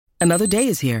Another day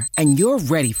is here, and you're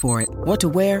ready for it. What to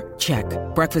wear? Check.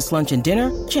 Breakfast, lunch, and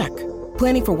dinner? Check.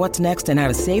 Planning for what's next and how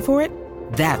to save for it?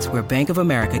 That's where Bank of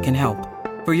America can help.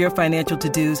 For your financial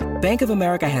to-dos, Bank of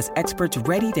America has experts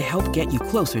ready to help get you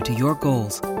closer to your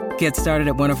goals. Get started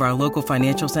at one of our local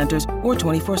financial centers or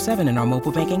 24/7 in our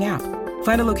mobile banking app.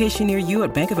 Find a location near you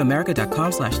at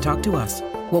bankofamerica.com/talktous.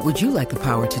 What would you like the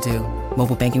power to do?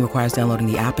 Mobile banking requires downloading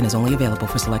the app and is only available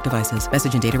for select devices.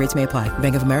 Message and data rates may apply.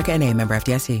 Bank of America N.A., member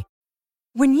FDIC.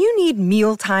 When you need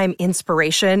mealtime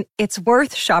inspiration, it's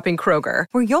worth shopping Kroger,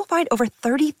 where you'll find over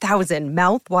 30,000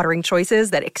 mouth-watering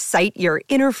choices that excite your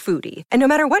inner foodie. And no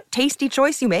matter what tasty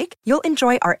choice you make, you'll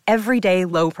enjoy our everyday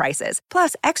low prices,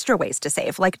 plus extra ways to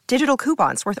save, like digital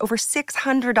coupons worth over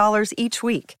 $600 each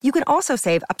week. You can also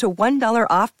save up to $1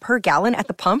 off per gallon at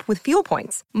the pump with fuel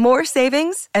points. More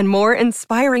savings and more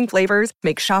inspiring flavors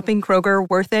make shopping Kroger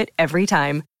worth it every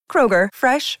time. Kroger,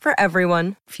 fresh for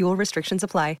everyone. Fuel restrictions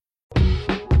apply.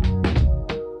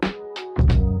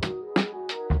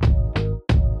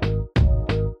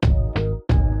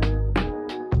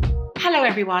 Hello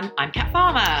everyone, I'm Kat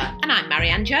Farmer. And I'm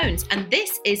Marianne Jones, and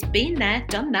this is Been There,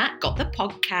 Done That, Got the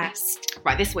Podcast.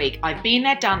 Right, this week I've been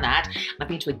there, done that, and I've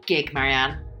been to a gig,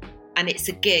 Marianne. And it's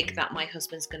a gig that my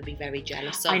husband's going to be very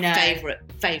jealous of. I know.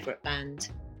 Favourite band.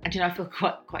 And you know, I feel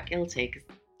quite guilty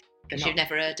Because you've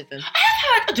never heard of them. I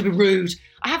have heard, to be rude,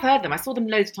 I have heard them. I saw them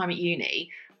loads of time at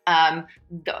uni. They're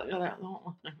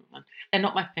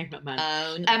not my favourite band.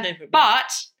 Oh, not my favourite band.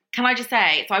 But can I just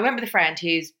say, so I went with a friend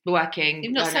who's working.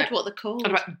 You've not said what they're called.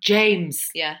 James.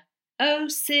 Yeah. Oh,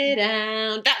 sit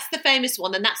down. That's the famous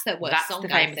one, and that's their worst song.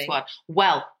 That's the famous one.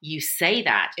 Well, you say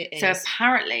that. It so is.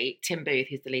 Apparently, Tim Booth,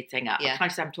 who's the lead singer. Yeah. Can I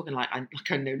just say I'm talking like I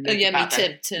know loads Oh, yeah, about me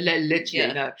them. Tim. Literally,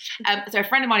 Yeah. no. So a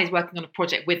friend of mine is working on a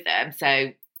project with them.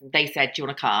 So they said, "Do you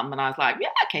want to come?" And I was like, "Yeah,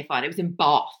 okay, fine." It was in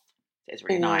Bath. So it's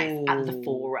really nice at the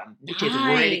Forum, which is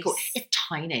really cool. It's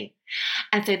tiny,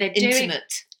 and so they're doing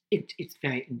Intimate. It's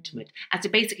very intimate. And so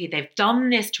basically they've done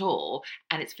this tour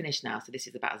and it's finished now. So this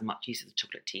is about as much use as a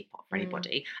chocolate teapot for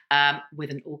anybody,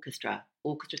 with an orchestra.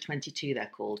 Orchestra 22 they're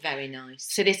called. Very nice.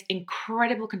 So this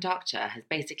incredible conductor has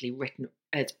basically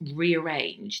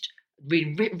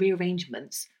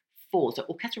rearrangements for, so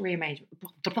orchestral rearrangements.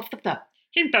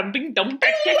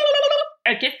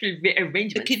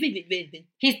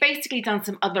 He's basically done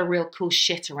some other real cool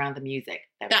shit around the music.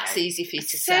 That's easy for you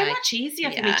to so say. So much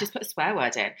easier for me to just put a swear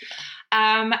word in.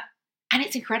 And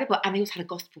it's incredible. And they also had a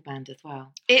gospel band as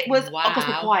well. It was a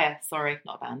gospel choir. Sorry,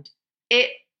 not a band.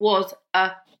 It was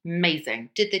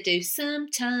amazing. Did they do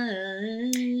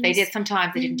Sometimes? They did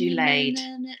Sometimes. They didn't do Laid.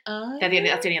 Oh. That's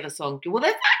the only other song. Well,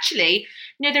 there's actually,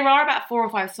 there are about 4 or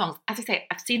 5 songs. As I say,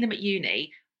 I've seen them at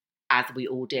uni, as we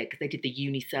all did, because they did the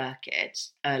uni circuit,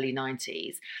 early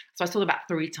 90s. So I saw them about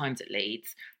 3 times at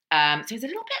Leeds. So it was a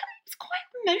little bit, it's quite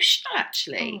emotional,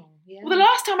 actually. Oh, yeah. Well, the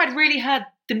last time I'd really heard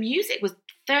the music was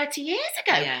 30 years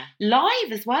ago. Yeah.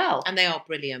 Live as well. And they are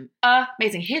brilliant.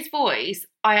 Amazing. His voice,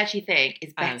 I actually think,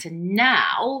 is better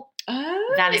now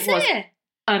than it was.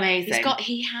 Amazing.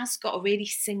 He has got a really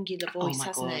singular voice,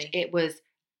 hasn't he? It was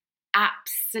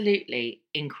absolutely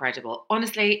incredible.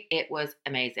 Honestly, it was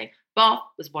amazing. Bath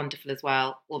was wonderful as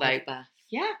well. Although, Bath.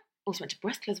 Yeah, also went to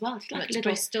Bristol as well. Went to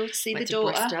Bristol to see the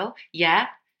daughter. Bristol. Yeah.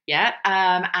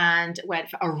 And went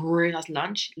for a really nice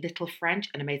lunch. Little French,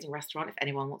 an amazing restaurant. If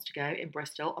anyone wants to go in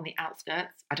Bristol, on the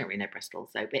outskirts. I don't really know Bristol,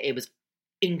 but it was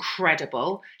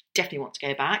incredible. Definitely want to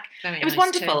go back. It was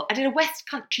wonderful. I did a West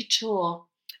Country tour.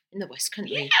 In the West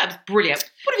Country. Yeah, it was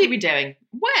brilliant. What have you been doing?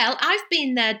 Well, I've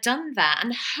been there, done that,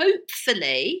 and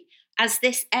hopefully, as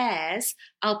this airs,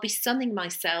 I'll be sunning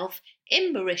myself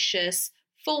in Mauritius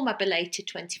for my belated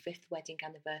 25th wedding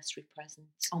anniversary present.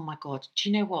 Oh my God. Do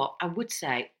you know what? I would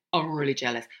say I'm really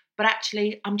jealous, but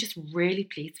actually, I'm just really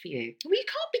pleased for you. Well, you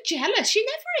can't be jealous. You're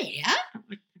never here.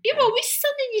 Okay. You're always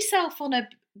sunning yourself on a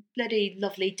bloody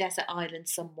lovely desert island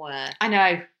somewhere. I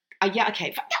know. Yeah,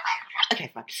 okay.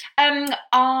 Okay, fine.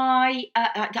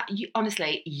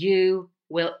 Honestly, you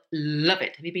will love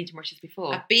it. Have you been to Mauritius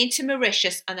before? I've been to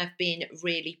Mauritius, and I've been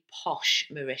really posh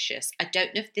Mauritius. I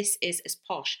don't know if this is as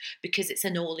posh because it's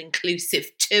an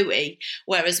all-inclusive TUI,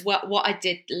 whereas what I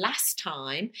did last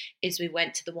time is we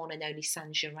went to the one and only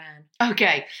Saint Geran.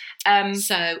 Okay.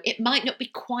 So it might not be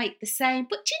quite the same,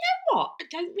 but do you know what? I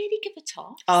don't really give a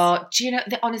toss. Oh, do you know,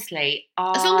 honestly,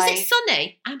 as long as it's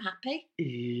sunny, I'm happy.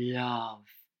 Love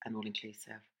an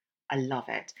all-inclusive. I love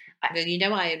it. Well, you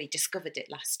know, I only discovered it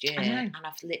last year, and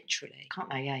I've literally... Can't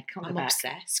go back. I'm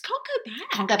obsessed.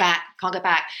 Can't go back.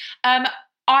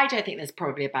 I don't think there's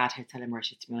probably a bad hotel in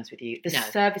Mauritius, to be honest with you. The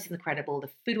service is incredible. The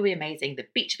food will be amazing. The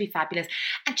beach will be fabulous.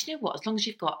 And do you know what? As long as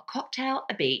you've got a cocktail,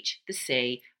 a beach, the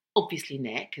sea, Obviously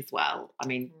Nick as well. I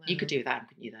mean, you could do with that,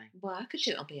 couldn't you, though? Well, I could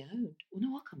do it on my own. Well,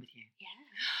 no, I'll come with you.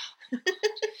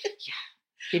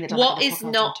 Yeah. What is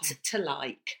not to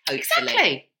like, hopefully.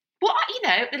 Exactly. Well,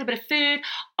 a little bit of food.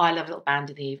 I love a little band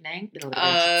in the evening. A little bit of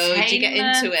entertainment. Do you get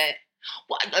into it?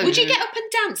 What, Would you get up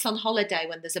and dance on holiday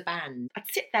when there's a band? I'd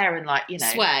sit there and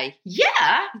sway.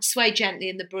 Yeah. You'd sway gently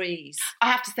in the breeze.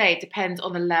 I have to say, it depends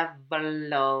on the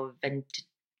level of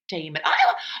entertainment.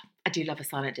 I do love a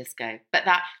silent disco, but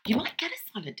you might get a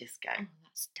silent disco. Oh,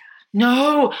 that's daft.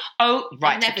 No. Oh,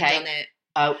 right. I've never done it.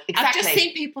 Oh, exactly. I've just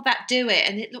seen people that do it,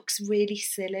 and it looks really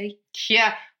silly.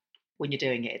 Yeah. When you're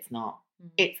doing it, it's not.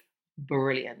 It's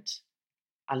brilliant.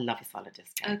 I love a silent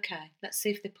disco. Okay, let's see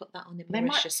if they put that on in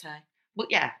Mauritius. Well,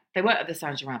 yeah, they won't have the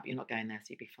sounds around, but you're not going there, so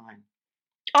you'll be fine.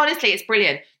 Honestly, it's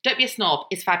brilliant. Don't be a snob.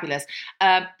 It's fabulous.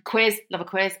 Quiz, love a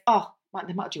quiz. Oh,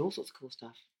 they might do all sorts of cool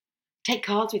stuff. Take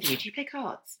cards with you. Do you play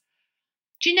cards?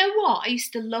 Do you know what? I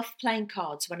used to love playing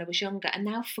cards when I was younger, and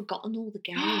now I've forgotten all the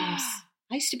games.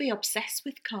 I used to be obsessed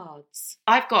with cards.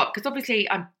 Because obviously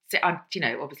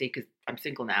obviously because I'm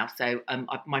single now, so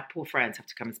my poor friends have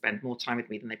to come and spend more time with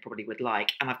me than they probably would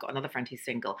like. And I've got another friend who's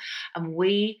single, and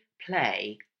we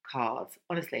play cards.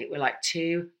 Honestly, we're like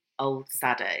two old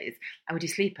saddos, and we do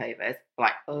sleepovers,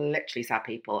 like literally sad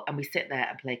people, and we sit there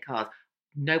and play cards.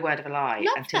 No word of a lie.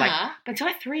 Until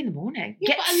like 3 a.m.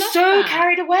 Yeah, Get so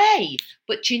carried away.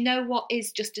 But you know what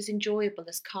is just as enjoyable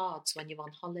as cards when you're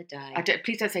on holiday?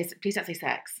 Please don't say sex. I'm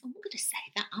not going to say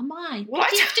that, am I?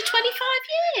 What? After 25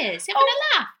 years, you're going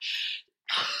to laugh.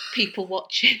 People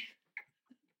watching.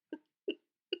 You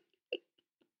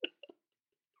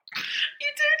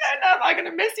do know that I'm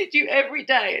going to message you every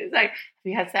day and say, have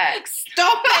you had sex?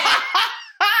 Stop it!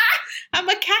 I'm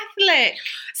a Catholic.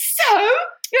 So,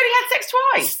 you only had sex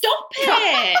twice? Stop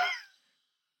it!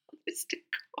 Mr.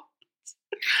 God.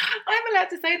 I'm allowed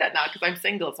to say that now because I'm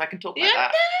single, so I can talk like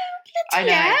that. I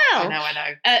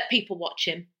know. People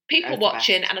watching. People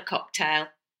watching and a cocktail. Okay.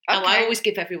 And I always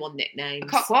give everyone nicknames. A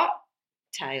cock what?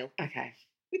 Tail. Okay.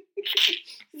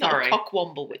 Sorry.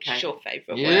 Cockwomble, which is your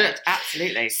favourite word.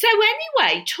 Absolutely. So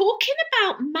anyway, talking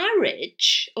about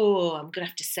marriage. Oh, I'm going to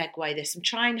have to segue this. I'm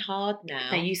trying hard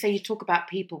now. No, you say you talk about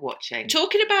people watching. I'm trying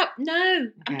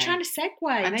to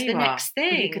segue to the next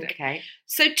thing. Okay.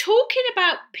 So talking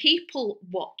about people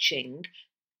watching,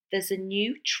 there's a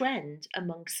new trend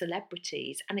among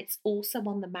celebrities, and it's also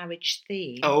on the marriage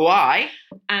theme. Oh, why?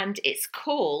 And it's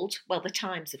called, the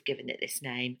Times have given it this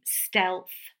name,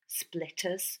 stealth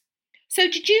splitters. So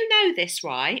did you know this,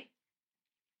 right?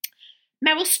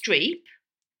 Meryl Streep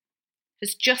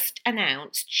has just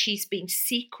announced she's been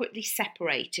secretly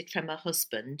separated from her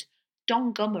husband,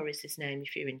 Don Gummer is his name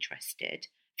if you're interested,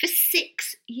 for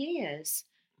 6 years.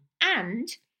 And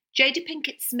Jada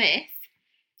Pinkett Smith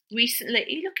recently,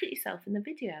 you look at yourself in the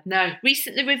video. No.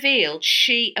 Recently revealed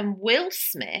she and Will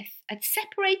Smith had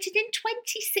separated in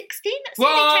 2016. That's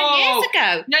only 10 years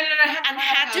ago. No.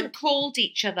 Hadn't called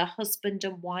each other husband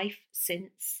and wife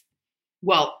since.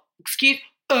 Well, excuse.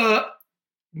 I'm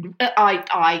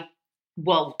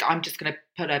just going to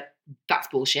put that's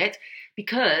bullshit,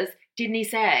 because didn't he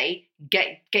say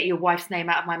get your wife's name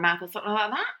out of my mouth or something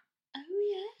like that? Oh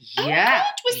yeah. Yeah. Oh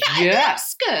God, was that at the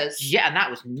Oscars? Yeah, and that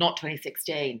was not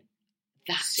 2016.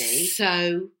 That's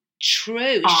so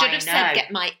true. Should have said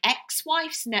get my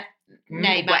ex-wife's name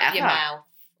out of your mouth.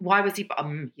 Why was he?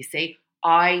 You see,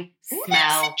 I smell.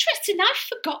 That's interesting. I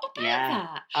forgot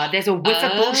about that. There's a whiff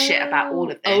of bullshit about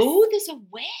all of this. Oh, there's a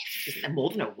whiff. Isn't there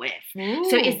more than a whiff? Ooh.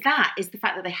 So is the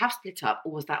fact that they have split up,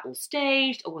 or was that all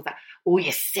staged, or was that? Oh,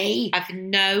 you see, I've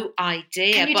no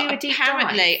idea. Can you do a deep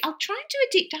dive? I'll try and do a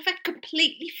deep dive. I've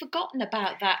completely forgotten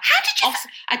about that. How did you?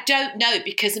 I don't know,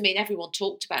 because everyone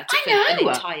talked about it for an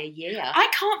entire year. I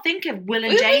can't think of Will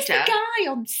and Jada. Who was the guy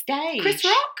on stage? Chris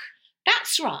Rock.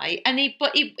 That's right, and he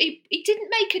didn't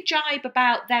make a jibe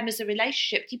about them as a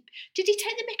relationship. Did he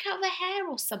take the mick out of their hair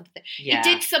or something? Yeah.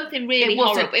 He did something really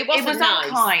horrible. It wasn't nice.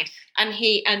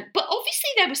 Unkind. But obviously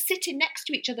they were sitting next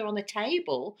to each other on a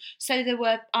table, so they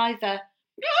were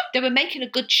they were making a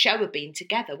good show of being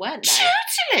together, weren't they?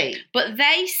 Totally. But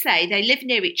they say they live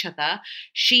near each other.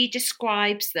 She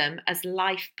describes them as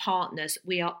life partners.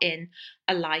 We are in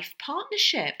a life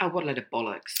partnership. Oh, what a load of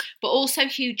bollocks. But also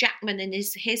Hugh Jackman and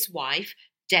his wife,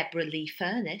 Deborah Lee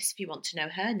Furness, if you want to know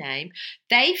her name,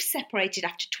 they've separated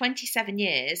after 27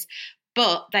 years,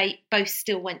 but they both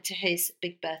still went to his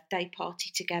big birthday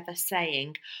party together,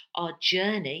 saying, our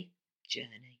journey is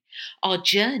now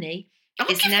journey for that.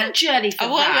 We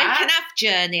can have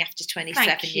journey after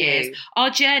 27 years. Our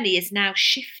journey is now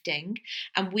shifting,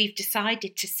 and we've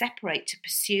decided to separate to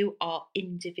pursue our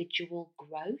individual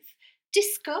growth.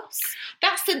 discuss.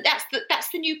 That's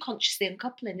the new consciously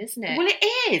uncoupling, isn't it? Well, it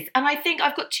is. And I think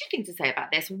I've got two things to say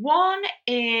about this. One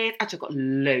is, actually, I've got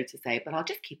loads to say, but I'll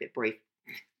just keep it brief.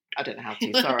 I don't know how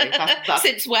to, sorry. That's,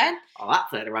 Since when? Oh,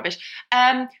 that's a load of rubbish.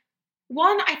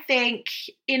 One, I think,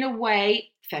 in a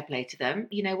way, fair play to them.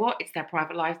 You know what? It's their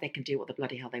private lives. They can do what the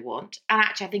bloody hell they want. And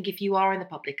actually, I think if you are in the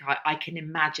public eye, I can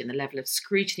imagine the level of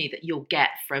scrutiny that you'll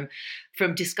get from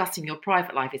discussing your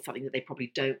private life is something that they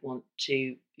probably don't want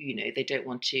to, they don't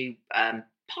want to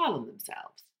pile on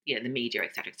themselves, the media,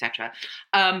 et cetera,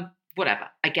 whatever.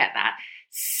 I get that.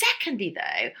 Secondly,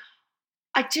 though,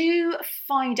 I do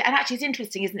find, and actually it's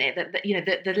interesting, isn't it,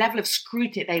 that the level of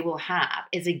scrutiny they will have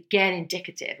is again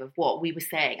indicative of what we were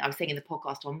saying. I was saying in the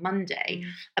podcast on Monday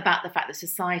about the fact that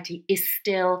society is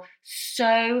still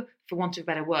so, for want of a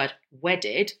better word,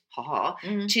 wedded,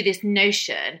 to this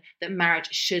notion that marriage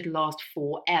should last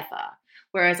forever.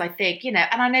 Whereas I think, and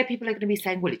I know people are going to be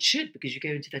saying, well, it should because you go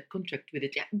into that contract with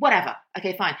it. Whatever.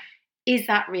 Okay, fine. Is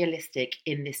that realistic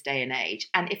in this day and age?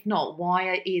 And if not,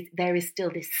 why is there still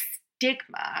this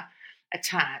stigma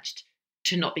attached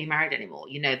to not being married anymore?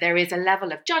 There is a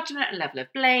level of judgment, a level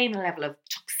of blame, a level of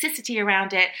toxicity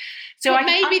around it. So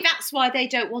maybe that's why they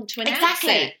don't want to announce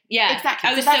it. Yeah, exactly.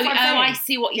 I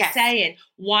see what you're saying.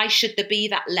 Why should there be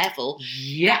that level?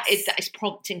 Yes, that is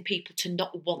prompting people to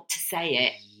not want to say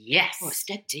it. Yes. Oh, it's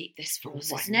dead deep, this for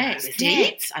us, isn't it? It's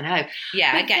deep. I know.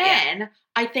 Yeah, but I get it.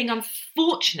 I think,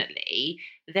 unfortunately,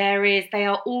 they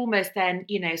are almost then,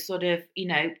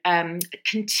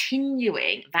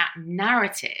 continuing that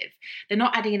narrative. They're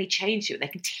not adding any change to it. They're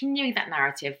continuing that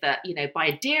narrative that, by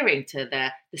adhering to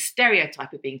the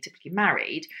stereotype of being typically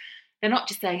married, they're not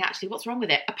just saying, actually, what's wrong with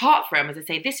it? Apart from, as I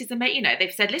say, this is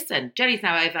they've said, listen, journey's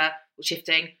now over, we're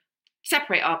shifting,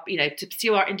 separate our, to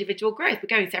pursue our individual growth.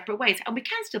 We're going separate ways and we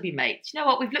can still be mates. You know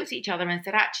what? We've looked at each other and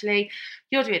said, actually,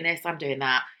 you're doing this, I'm doing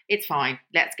that. It's fine.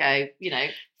 Let's go,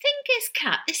 Thing is,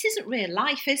 Kat, this isn't real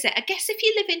life, is it? I guess if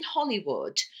you live in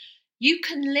Hollywood, you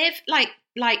can live like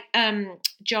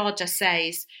Jada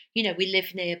says, we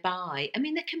live nearby. I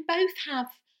mean, they can both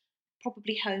have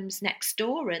probably homes next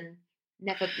door and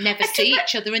never see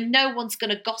each other, and no one's going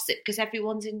to gossip because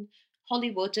everyone's in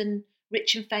Hollywood and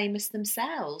rich and famous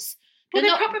themselves. Well,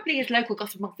 there probably is local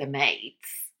gossip amongst their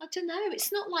mates. I don't know.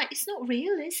 It's not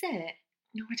real, is it?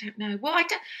 No, I don't know. Well, I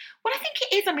think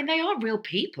it is. I mean, they are real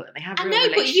people and they have real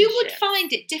relationships. But you would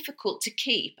find it difficult to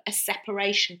keep a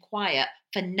separation quiet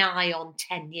for nigh on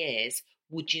 10 years,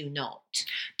 would you not?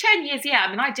 10 years, yeah. I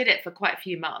mean, I did it for quite a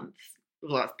few months.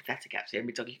 Well, that's pathetic, actually. I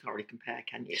mean, you can't really compare,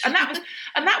 can you? And that was,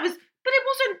 but it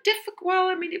wasn't difficult. Well,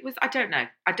 I mean, it was, I don't know.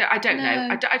 I don't know.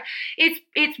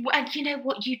 And you know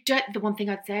what? The one thing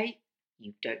I'd say,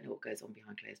 you don't know what goes on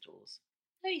behind closed doors.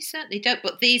 No, you certainly don't.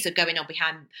 But these are going on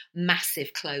behind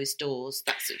massive closed doors.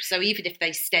 So even if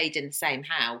they stayed in the same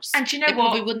house, and you know they what,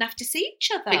 probably wouldn't have to see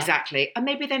each other. Exactly. And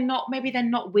maybe they're not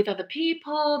with other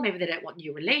people. Maybe they don't want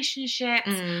new relationships.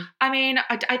 I mean,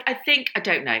 I think I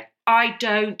don't know. I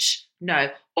don't know.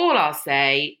 All I'll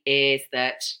say is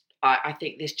that I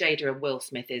think this Jada and Will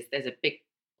Smith there's a big,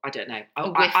 I don't know.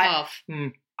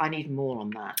 I need more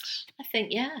on that. I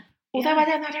think, yeah. Although I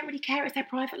don't really care. It's their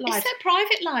private lives. It's their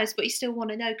private lives, but you still want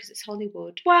to know because it's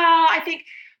Hollywood. Well, I think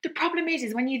the problem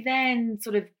is when you then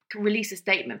sort of release a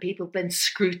statement, people then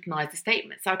scrutinise the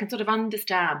statement. So I can sort of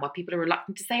understand why people are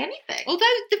reluctant to say anything. Although,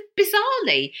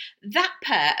 bizarrely, that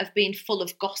pair have been full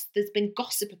of gossip. There's been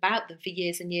gossip about them for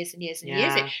years and years and years and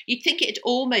years. You'd think it'd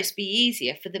almost be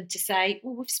easier for them to say,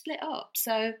 well, we've split up.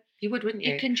 So you would, wouldn't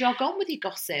you? You can jog on with your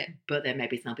gossip. But then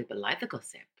maybe some people like the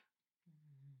gossip.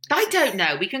 I don't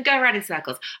know. We can go around in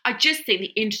circles. I just think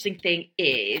the interesting thing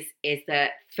is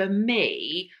that for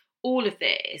me, all of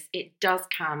this, it does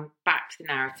come back to the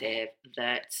narrative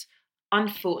that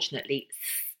unfortunately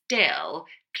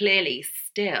clearly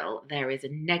still, there is a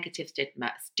negative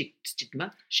stigma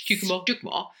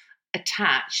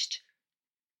attached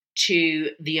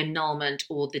to the annulment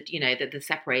or the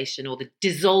separation or the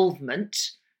dissolvement.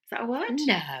 Is that a word?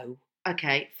 No.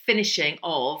 Okay. Finishing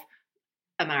of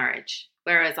a marriage.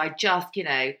 Whereas I just,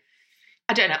 I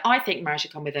don't know. I think marriage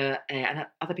should come with and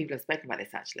other people have spoken about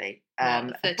this actually.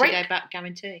 A 30-day back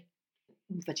guarantee.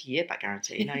 30-year back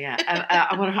guarantee. No, yeah.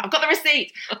 I've got the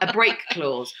receipt. A break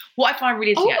clause. What I find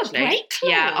really interesting, actually. A break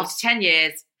clause? Yeah, after 10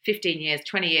 years, 15 years,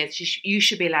 20 years, you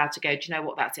should be allowed to go, do you know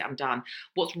what, that's it, I'm done.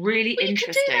 What's really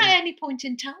interesting... You can do that at any point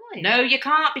in time. No, you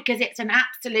can't, because it's an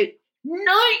absolute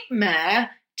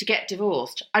nightmare to get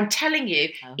divorced. I'm telling you,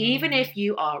 even if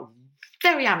you are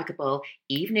very amicable,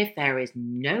 even if there is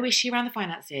no issue around the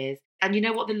finances, and you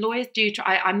know what the lawyers do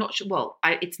try, I'm not sure,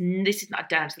 this is not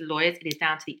down to the lawyers, it is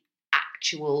down to the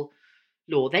actual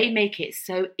law, they make it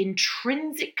so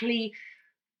intrinsically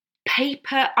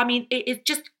paper. I mean, it is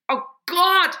just, oh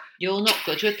God. You're not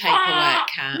good with paperwork,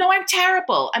 Kat. No, I'm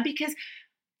terrible. And because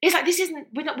it's like, this isn't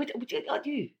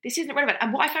relevant.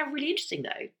 And what I found really interesting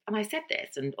though, and I said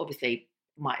this, and obviously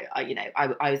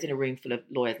I was in a room full of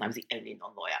lawyers and I was the only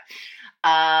non-lawyer.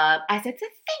 I said, the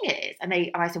thing is, and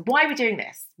I said, why are we doing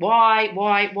this? Why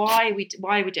are we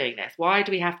doing this? Why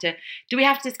do we have to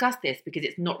discuss this? Because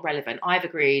it's not relevant. I've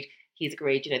agreed. He's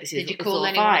agreed. This is. Did you call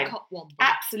anyone fine. a cop-womble?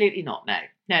 Absolutely not. No.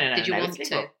 Did you want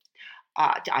to?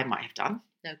 I might have done.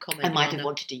 No comment. I might have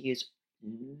wanted to use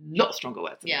lot stronger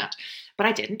words than that, but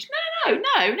I didn't. No.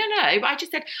 But I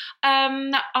just said,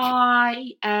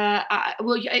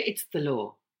 it's the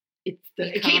law. It's the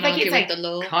they keep saying the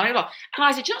law. And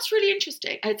I said, that's really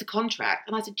interesting. And it's a contract.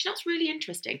 And I said, that's really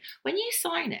interesting. When you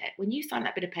sign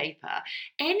that bit of paper,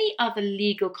 any other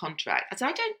legal contract, I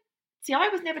said, I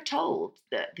was never told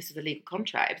that this was a legal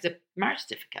contract. It was a marriage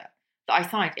certificate that I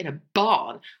signed in a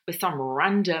barn with some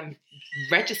random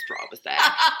registrar was there.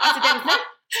 I said, there was no.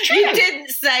 You didn't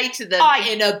say to them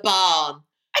in a barn.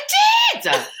 I did,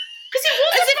 because it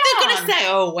was as if they're going to say,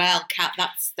 "Oh well, Kat,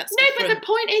 that's no." different. But the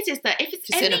point is that if it's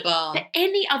in a barn,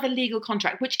 any other legal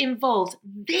contract which involves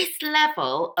this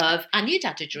level of, and you'd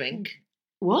had a drink.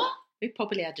 What? We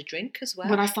probably had a drink as well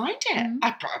when I signed it.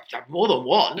 I probably had more than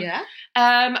one. Yeah.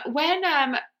 When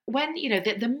the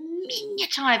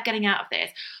minutiae of getting out of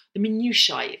this, the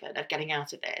minutiae even of getting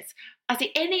out of this. I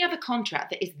see any other contract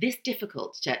that is this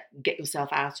difficult to get yourself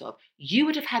out of, you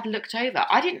would have had looked over.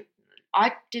 I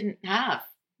didn't have.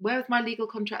 Where was my legal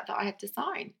contract that I had to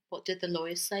sign? What did the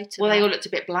lawyers say to them? Well, they all looked a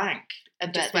bit blank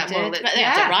and just went, "Well, but they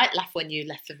had a right laugh when you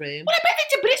left the room." Well, I bet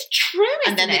they did, but it's true, isn't it?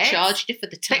 And then they charged you for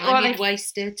the time you'd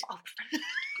wasted. Oh,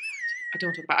 I don't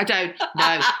want to talk about. I don't.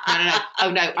 No.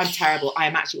 Oh no, I'm terrible. I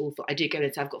am actually awful. I do go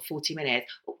and say I've got 40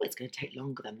 minutes. Oh, it's going to take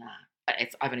longer than that.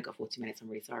 I've only got 40 minutes. I'm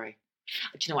really sorry.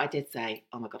 Do you know what I did say?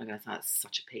 Oh my God, I'm going to sound like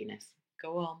such a penis.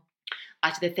 Go on.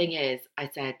 The thing is, I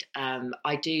said,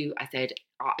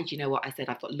 you know what? I said,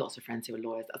 I've got lots of friends who are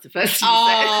lawyers. That's the first thing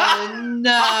I said. Oh,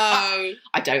 no.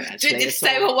 I don't actually. Did you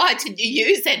say, well, why didn't you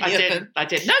use any of them? I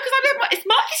did. No, because this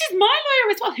is my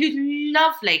lawyer as well, who's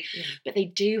lovely. Yeah. But they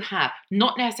do have,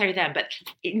 not necessarily them, but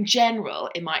in general,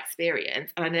 in my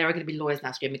experience, and there are going to be lawyers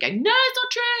now screaming going, no, it's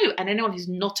not true. And anyone who's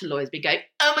not a lawyer has been going,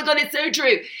 oh my God, it's so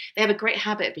true. They have a great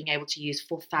habit of being able to use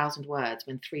 4,000 words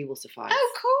when 3 will suffice.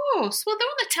 Oh, of course. Well, they're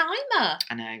on a timer.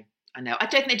 I know. I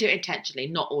don't think they do it intentionally.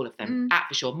 Not all of them,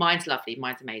 for sure. Mine's lovely.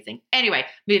 Mine's amazing. Anyway,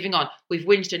 moving on. We've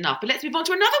whinged enough, but let's move on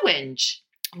to another whinge.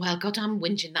 Well, God, I'm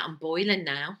whinging that I'm boiling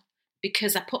now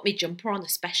because I put my jumper on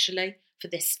especially for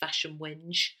this fashion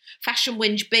whinge. Fashion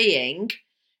whinge being,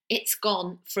 it's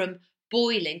gone from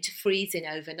boiling to freezing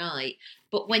overnight.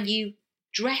 But when you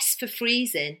dress for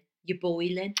freezing, you're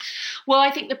boiling. Well,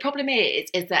 I think the problem is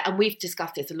that, and we've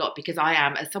discussed this a lot because I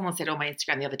am, as someone said on my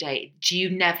Instagram the other day, do you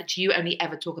only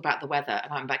ever talk about the weather?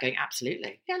 And I'm back going,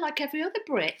 absolutely. Yeah, like every other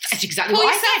Brit. That's exactly what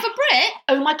I said. Call yourself a Brit?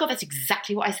 Oh my God, that's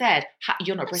exactly what I said.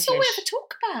 You're not British. That's all we ever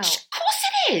talk about. Of course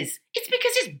it is. It's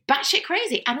because it's batshit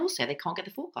crazy. And also they can't get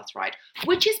the forecast right,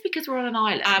 which is because we're on an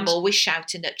island. I'm always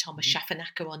shouting at Thomas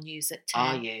Schaffernacker on News at 10.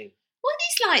 Are you? Well,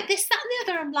 he's like this, that and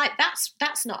the other. I'm like,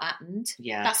 that's not happened.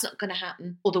 Yeah. That's not going to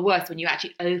happen. Or the worst, when you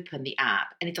actually open the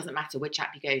app, and it doesn't matter which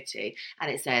app you go to,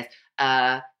 and it says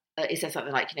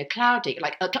something like, cloudy,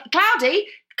 like cloudy,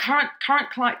 current,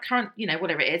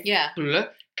 whatever it is. Yeah. Blah,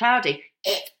 cloudy.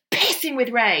 It's pissing with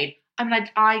rain. I mean,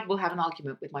 I will have an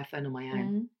argument with my phone on my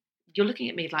own. Mm. You're looking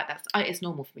at me like it's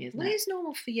normal for me, isn't it? Well, it's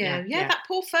normal for you. Yeah, that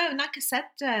poor phone, like I said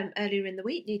earlier in the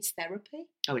week, needs therapy.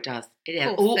 Oh, it does.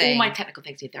 All my technical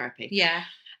things need therapy. Yeah.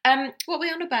 What are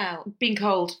we on about? Being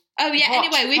cold. Oh, yeah.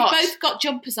 Anyway, we've both got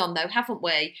jumpers on, though, haven't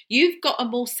we? You've got a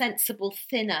more sensible,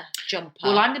 thinner jumper.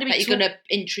 Well, I'm going to be that you're going to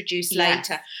introduce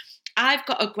later. I've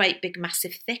got a great, big,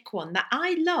 massive, thick one that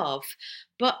I love,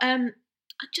 but I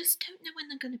just don't know when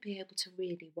I'm going to be able to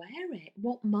really wear it.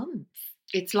 What month?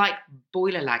 It's like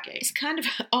boiler lagging. It's kind of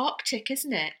Arctic,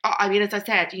 isn't it? I mean, as I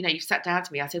said, you sat down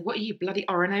to me. I said, what are you, bloody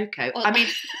Orinoco? Well, I mean,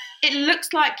 it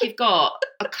looks like you've got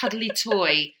a cuddly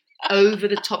toy over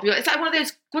the top. It's like one of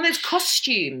those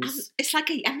costumes.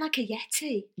 I'm like a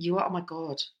Yeti. You are, oh my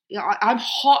God. Yeah, I'm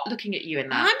hot looking at you in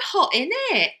that. I'm hot in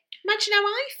it. Imagine how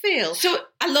I feel. So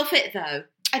I love it, though.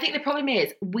 I think the problem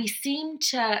is we seem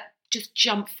to just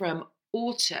jump from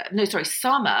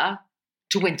summer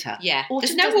To winter. Yeah. Autumn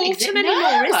There's no doesn't exist. autumn anymore,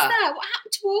 No. is there? What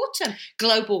happened to autumn?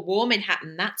 Global warming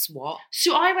happened, that's what.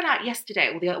 So I went out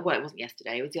yesterday, it wasn't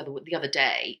yesterday, it was the other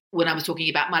day, when I was talking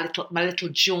about my little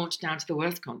jaunt down to the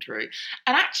West Country.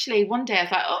 And actually one day I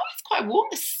thought, oh, it's quite warm,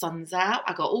 the sun's out.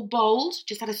 I got all bold,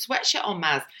 just had a sweatshirt on,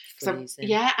 Maz. Freezing.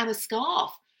 Yeah, and a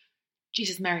scarf.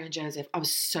 Jesus, Mary and Joseph, I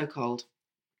was so cold.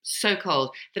 So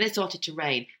cold. Then it started to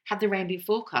rain. Had the rain been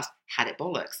forecast? Had it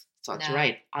bollocks. Started to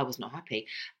rain. I was not happy.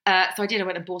 So I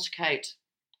went and bought a coat.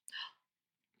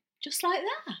 Just like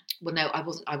that? Well, no, I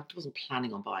wasn't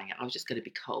planning on buying it. I was just going to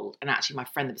be cold. And actually, my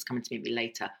friend that was coming to meet me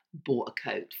later bought a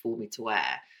coat for me to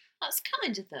wear. That's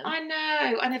kind of them. I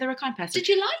know. They're a kind person. Did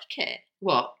you like it?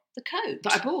 What? The coat?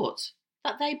 That I bought.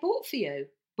 That they bought for you?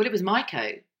 Well, it was my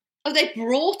coat. Oh, they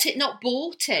brought it, not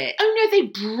bought it. Oh, no, they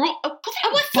brought... Oh, God,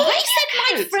 I thought you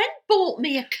said my friend bought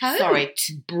me a coat. Sorry,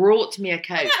 brought me a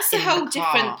coat. And that's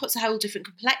puts a whole different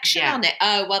complexion on it.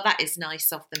 Oh, well, that is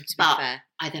nice of them, to be fair.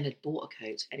 I then had bought a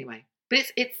coat anyway.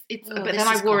 But but this then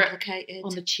I wore it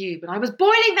on the tube and I was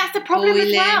boiling. That's the problem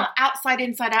as well. Outside,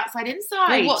 inside, outside, inside.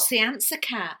 Well, what's the answer,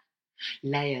 Kat?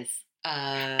 Layers.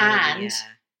 And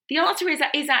the answer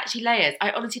is actually layers.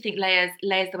 I honestly think layers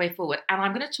the way forward. And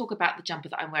I'm going to talk about the jumper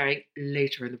that I'm wearing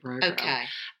later in the program. Okay.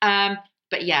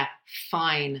 But yeah,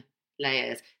 fine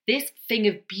layers. This thing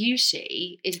of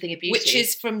beauty is a thing of beauty. Which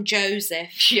is from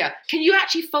Joseph. Yeah. Can you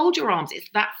actually fold your arms? It's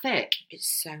that thick. It's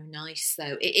so nice,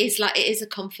 though. It is a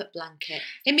comfort blanket.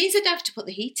 It means I don't have to put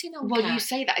the heating on. Well, Kat. you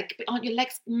say that, but aren't your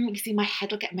legs? You see, my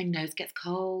nose gets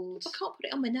cold. I can't put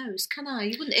it on my nose, can I?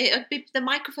 You wouldn't. The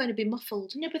microphone would be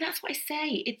muffled. No, but that's what I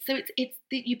say.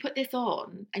 You put this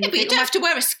on, and but you don't have to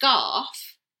wear a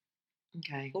scarf.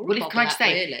 Okay. Or Well, can I just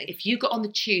say, really. if you got on the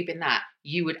tube in that,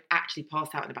 you would actually pass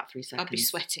out in about 3 seconds. I'd be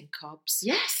sweating cobs.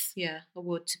 Yes. Yeah, I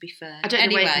would, to be fair. I don't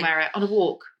know where you can wear it. On a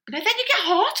walk. No, then you get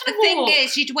hot on The a walk. thing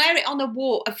is, you'd wear it on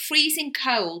a freezing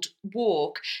cold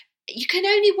walk. You can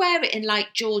only wear it in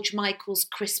like George Michael's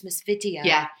Christmas video.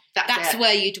 Yeah, that's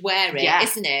where you'd wear it,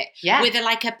 isn't it? Yeah. With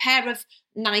a pair of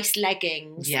nice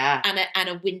leggings. Yeah. And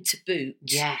a winter boot.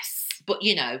 Yes. But,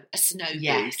 a snow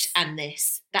boot and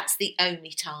this. That's the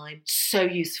only time. So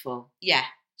useful. Yeah.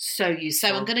 So useful.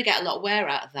 So I'm going to get a lot of wear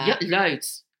out of that. Yeah,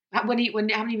 loads. How many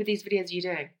of these videos are you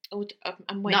doing? Oh,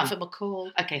 I'm waiting for my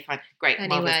call. Okay, fine. Great.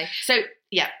 Anyway. Marvelous. So,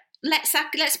 yeah. Let's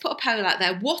put a poll out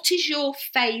there. What is your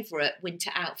favourite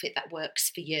winter outfit that works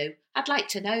for you? I'd like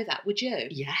to know that, would you?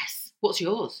 Yes. What's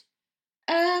yours?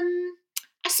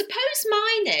 I suppose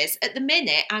mine is, at the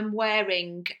minute, I'm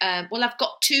wearing, I've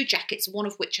got 2 jackets, one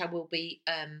of which I will be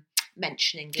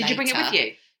mentioning later. Did you bring it with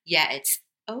you? Yeah,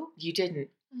 You didn't.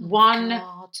 Oh, One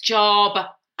God. job.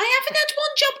 I haven't had one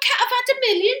job, Kat. I've had a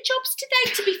million jobs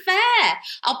today, to be fair.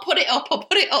 I'll put it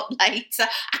up later.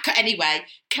 Anyway,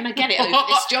 can I get it over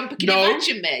this jumper? Can you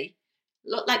imagine me?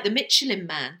 Look like the Michelin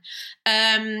Man.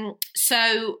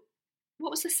 So... What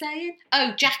was I saying?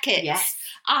 Oh, jackets. Yes.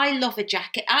 I love a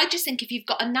jacket. I just think if you've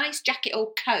got a nice jacket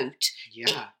or coat, it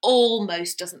Yeah.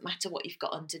 almost doesn't matter what you've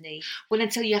got underneath. Well,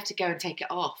 until you have to go and take it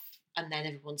off. And then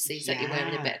everyone sees that you're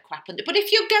wearing a Yeah. bit of crap under. But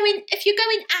if you're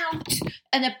going out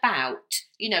and about,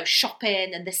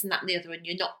 shopping and this and that and the other, and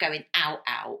you're not going out,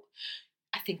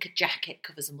 I think a jacket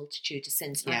covers a multitude of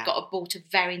sins. And Yeah. I bought a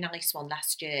very nice one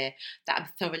last year that I'm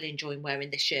thoroughly enjoying wearing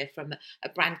this year from a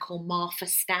brand called Marfa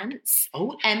Stance.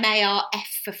 Oh,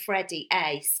 MARF for Freddie,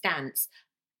 A, Stance.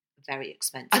 Very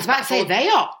expensive. I was about to say, they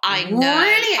are I know,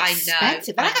 really I know,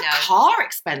 expensive. They're I like a know. car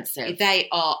expensive. They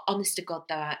are, honest to God,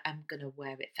 though, I'm going to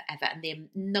wear it forever. And the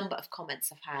number of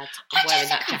comments I've had I on wearing don't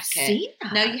that think I've jacket. seen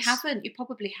that. No, you haven't. You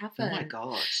probably haven't. Oh my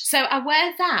God. So I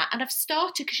wear that, and I've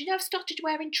started, because I've started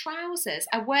wearing trousers.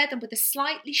 I wear them with a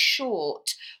slightly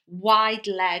short, wide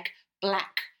leg,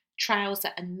 black trouser,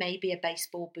 and maybe a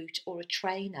baseball boot or a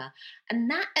trainer. And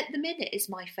that, at the minute, is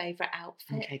my favourite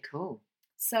outfit. Okay, cool.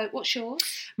 So what's yours?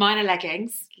 Mine are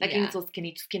leggings. Leggings Yeah. or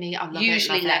skinny. I love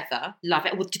Usually it. Love leather. It. Love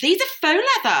it. Well, these are faux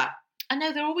leather. I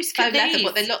know they're always Look faux at leather, these.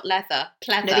 but they look leather.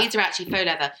 Pleather. No, these are actually faux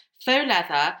leather. Faux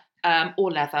leather,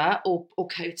 or leather, or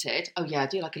coated. Oh yeah, I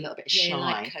do like a little bit of Yeah, shine. you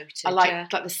like coated, I like yeah.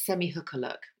 like the semi-hooker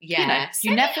look. Yeah.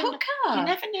 You never Semi-hooker. You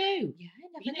never know. Yeah,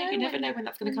 You never know when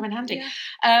that's going to come in handy. Yeah.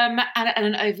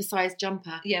 And an oversized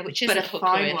jumper. Yeah, which is but a a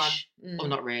fine one. hookerish. Well,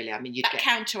 not really. I mean, you'd That get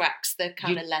counteracts the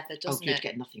kind you'd- of leather, doesn't you'd it?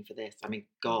 get nothing for this. I mean,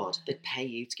 God, they'd pay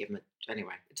you to give them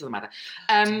anyway. It doesn't matter.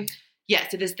 dear. Yeah,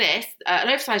 so there's this, an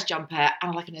oversized jumper, and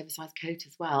I like an oversized coat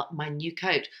as well. My new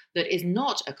coat that is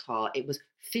not a car. It was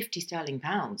 £50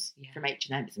 Yeah. from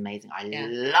H&M. It's amazing. I Yeah.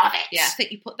 love it. Yeah, I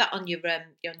think you put that on your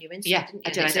Insta, Yeah, didn't you? I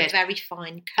did, It's I a did. very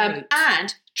fine coat.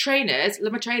 And trainers,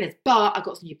 love my trainers, but I've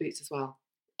got some new boots as well.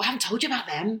 I haven't told you about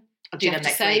them. I'll do you them have to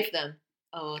next save week. them.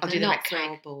 Oh, I'll they're do the not Red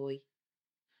Twig. Cowboy.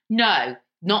 No,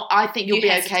 not. I think you'll You be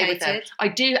okay with them. hesitated?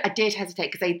 I did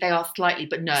hesitate because they are slightly,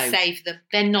 but no. Save them.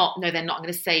 They're not. No, they're not. I'm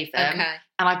going to save them. Okay.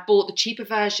 And I bought the cheaper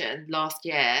version last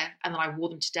year, and then I wore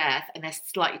them to death, and they're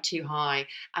slightly too high.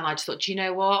 And I just thought, do you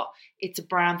know what? It's a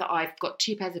brand that I've got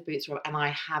 2 pairs of boots from, and I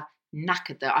have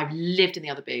knackered them. I've lived in the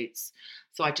other boots.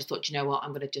 So I just thought, do you know what?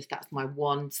 I'm going to that's my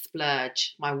one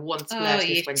splurge. My one splurge Oh, this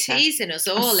you're winter. teasing us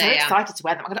I'm all, so Liam. excited to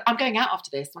wear them. I'm going out after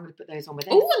this. I'm going to put those on with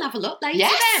this. Oh, we'll have a look later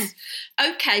Yes.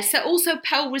 then. Okay, so also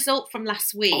poll result from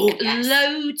last week. Oh, yes.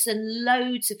 Loads and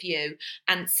loads of you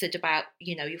answered about,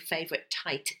 your favourite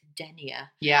tight denier.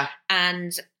 Yeah.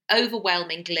 And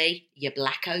overwhelmingly, you're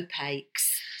black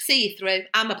opaques. See you through.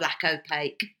 I'm a black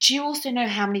opaque. Do you also know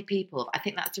how many people, I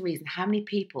think that's the reason, how many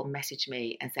people messaged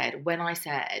me and said, when I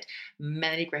said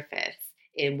Melanie Griffiths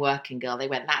in Working Girl, they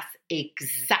went, that's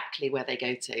exactly where they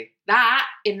go to. That,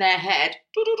 in their head,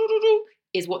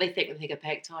 is what they think when they think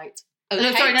opaque tight.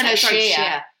 Opaque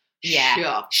Sheer.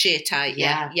 Yeah. Sheer tight,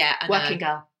 yeah. I Working know.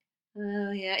 Girl.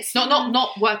 Oh, yeah. It's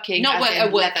Not working. Not as a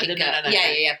in working leather. girl. No.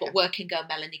 Yeah. But working girl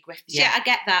Melanie Griffiths. Yeah. Yeah,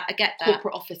 I get that.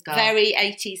 Corporate office girl. Very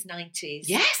 80s, 90s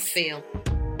Yes. feel.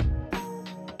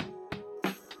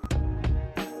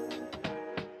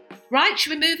 Right,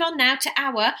 shall we move on now to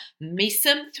our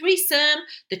Mesome Threesome,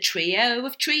 the trio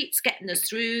of treats getting us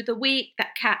through the week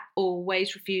that Kat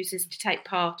always refuses to take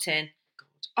part in.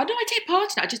 I know I take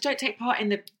part in it. I just don't take part in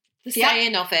the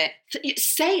Saying of it.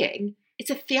 saying. It's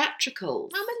a theatrical.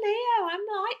 I'm a Leo, I'm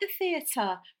like the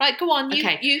theatre. Right, go on,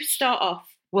 Okay. you start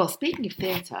off. Well, speaking of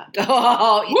theatre.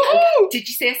 Oh, Woohoo! did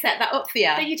you see I set that up for you?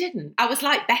 No, you didn't. I was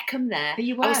like Beckham there. No,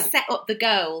 you I was weren't. set up the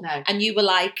goal, No. and you were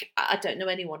like, I don't know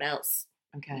anyone else.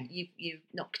 Okay. You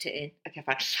knocked it in. Okay,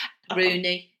 fine.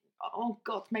 Rooney. Oh,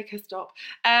 God, make her stop.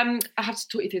 I have to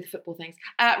talk you through the football things.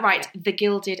 Right, The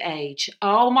Gilded Age.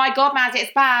 Oh, my God, Maz,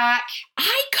 it's back.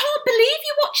 I can't believe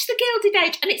you watched The Gilded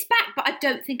Age, and it's back, but I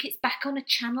don't think it's back on a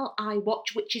channel I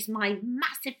watch, which is my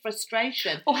massive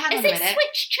frustration. Oh, hang on Is a it minute.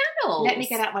 switched channels? Let me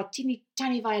get out my teeny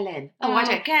tiny violin. Oh, I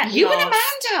don't get You and lost.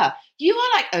 Amanda. You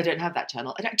are like, I don't have that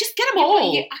channel. Just get them Yeah, but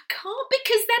all. I can't,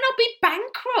 because then I'll be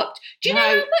bankrupt. Do you know No.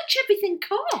 how much everything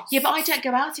costs? Yeah, but I don't go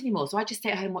out anymore, so I just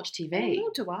stay at home and watch TV. Nor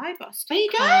do I, but I still There you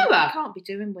can't. go. I can't be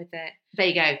doing with it. There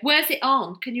you go. Where's it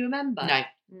on? Can you remember? No.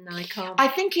 No, I can't. I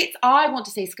think I want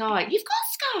to say Sky. You've got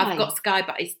Sky. I've got Sky,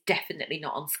 but it's definitely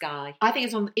not on Sky. I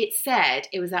think it said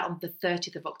it was out on the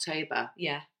 30th of October.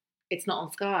 Yeah, It's not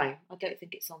on Sky. I don't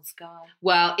think it's on Sky.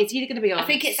 Well, it's either going to be on I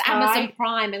think it's Sky, Amazon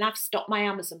Prime, and I've stopped my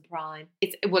Amazon Prime.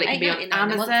 it can be on $8.99 a month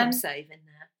I'm Amazon. saving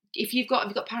there. Have you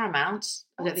got Paramount?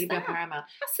 I don't What's think it'll be on that? Paramount.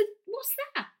 What's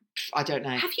that? I don't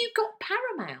know. Have you got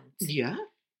Paramount? Yeah.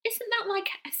 Isn't that like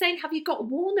saying, have you got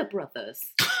Warner Brothers?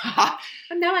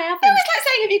 No, No, I haven't. it's like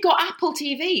saying, have you got Apple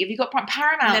TV? Have you got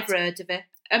Paramount? Never heard of it.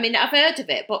 I mean, I've heard of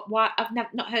it, but why? I've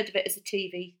not heard of it as a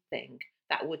TV thing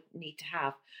that I would need to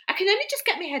have. I can only just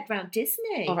get my head around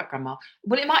Disney. All right, Grandma.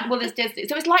 Well, there's Disney.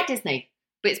 So it's like Disney,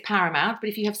 but it's Paramount. But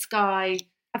if you have Sky,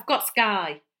 I've got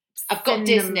Sky. I've got Cinema.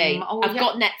 Disney. Oh, I've yeah.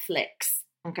 got Netflix.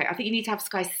 Okay, I think you need to have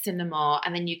Sky Cinema,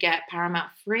 and then you get Paramount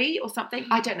free or something.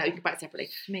 I don't know. You can buy it separately.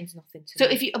 It means nothing to So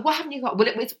me. what haven't you got?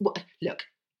 Well, look,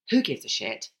 who gives a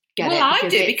shit? Get Well, it? I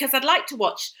do it's- because I'd like to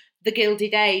watch The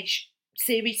Gilded Age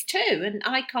series 2, and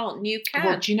I can't. You can.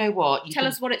 Well, do you know what? Tell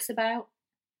us what it's about.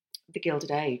 The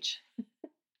Gilded Age.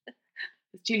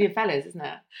 It's Julian Fellows, isn't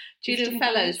it? Julian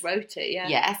Fellows wrote it. Yeah.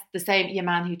 Yes, the same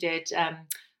man who did.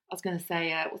 I was going to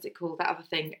say, what's it called? That other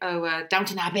thing. Oh,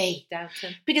 Downton Abbey.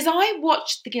 Downton. Because I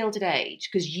watched The Gilded Age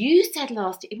because you said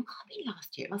last year. It can't be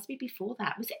last year. It must be before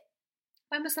that. Was it?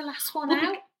 When was the last one Well,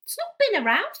 out? It's not been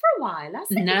around for a while,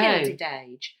 has it? No. The Gilded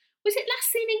Age. Was it last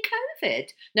seen in COVID?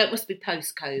 No, it must be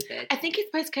post-COVID. I think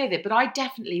it's post-COVID, but I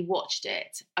definitely watched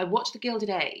it. I watched The Gilded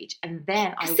Age, and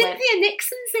then I Cynthia went.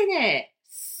 Nixon's in it.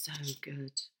 So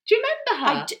good. Do you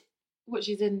remember her? What,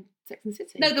 she's in Sex and the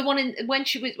City? No, the one when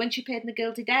she appeared in The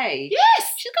Gilded Age.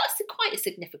 Yes, She's got quite a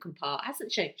significant part,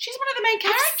 hasn't she? she's one of the main I've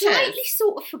characters. slightly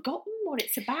sort of forgotten what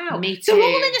it's about. Me They're too.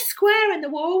 all in a square and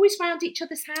they're always round each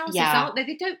other's houses, Yeah. aren't they?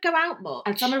 They don't go out much.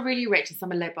 And some are really rich and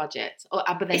some are low budget. But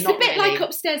they're It's not a bit really. like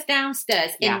Upstairs,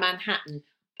 Downstairs Yeah. in Manhattan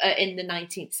in the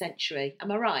 19th century.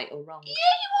 Am I right or wrong? Yeah,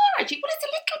 you are actually. Well, it's a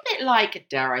little bit like,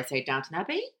 dare I say, Downton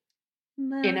Abbey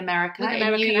No. in America, With in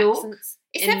American New York. accents.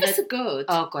 It's In ever the- so good.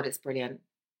 Oh God, it's brilliant.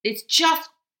 It's just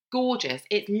gorgeous.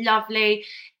 It's lovely.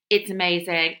 It's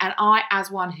amazing. And I,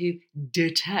 as one who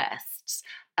detests,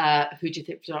 who do you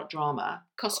think drama?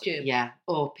 Costume. Yeah.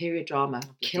 Or period drama.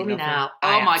 Kill me love them. now.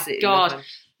 I Oh my absolutely love God.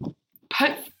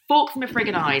 them. Forks in my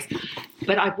friggin' eyes.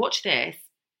 But I watched this.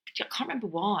 I can't remember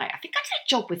why. I think I did a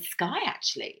job with Sky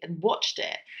actually and watched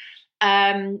it.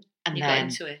 And You then got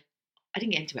into it. I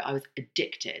didn't get into it. I was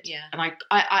addicted. Yeah. And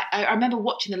I remember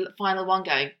watching the final one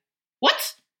going,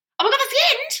 what? Oh my God, that's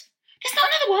the end? There's not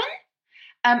another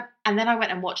one? And then I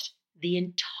went and watched the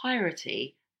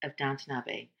entirety of Downton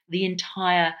Abbey. The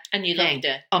entire And you thing. loved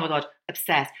it. Oh my God,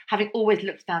 obsessed. Having always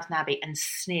looked at Downton Abbey and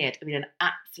sneered, I mean, an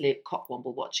absolute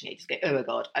cockwomble watching it. Just go, oh my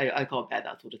God, I can't bear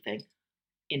that sort of thing.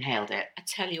 Inhaled it. I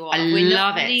tell you what, I we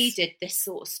love it. needed this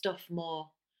sort of stuff more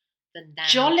than now.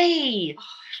 Jolly.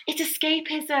 It's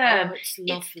escapism. Oh, it's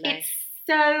lovely.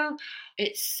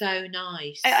 It's so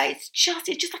nice. it's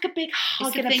just like a big hug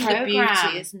It's in a a thing program, of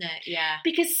beauty, isn't it? Yeah.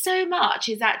 Because so much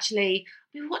is actually.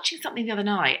 We were watching something the other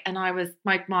night, and I was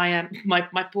my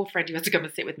poor friend who has to come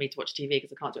and sit with me to watch TV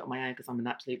because I can't do it on my own because I'm an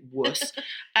absolute wuss.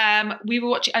 We were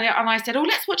watching, and I said, "Oh,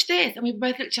 let's watch this," and we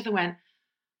both looked at each other and went,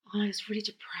 "Oh, it's really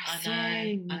depressing."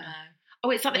 I know. Oh,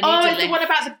 it's something. We need Oh, to it's the one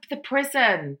about the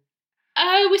prison.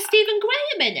 Oh, with Stephen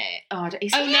Graham in it? Oh, no.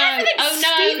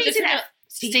 Stevie's in it.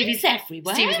 Stevie's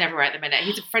everywhere. Stevie's never right at the minute.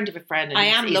 He's a friend of a friend. And I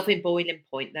am loving Boiling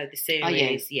Point, though, the series. Are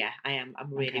you? Yeah, I am.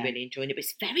 I'm really, really enjoying it. But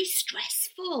it's very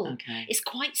stressful. Okay. It's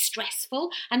quite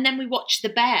stressful. And then we watched The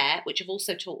Bear, which I've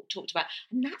also talked about.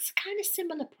 And that's kind of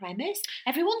similar premise.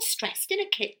 Everyone's stressed in a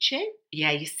kitchen.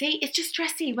 Yeah, you see, it's just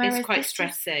stressy. Whereas It's quite this is-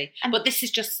 stressy. But this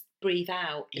is just breathe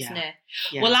out, isn't it?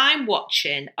 Yeah. Well, I'm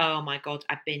watching, oh my God,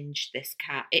 I binged this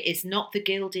cat. It is not The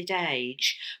Gilded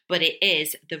Age, but it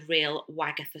is The Real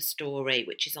Wagatha Story,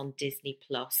 which is on Disney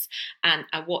Plus. And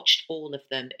I watched all of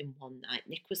them in one night.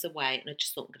 Nick was away, and I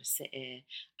just thought, I'm going to sit here.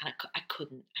 And I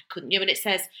couldn't. You know, when it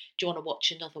says, do you want to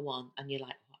watch another one? And you're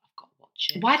like, oh, I've got to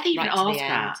watch it. Why do they even right to ask the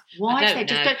that? end. Why? I don't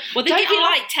Just know. don't. Well, they don't give you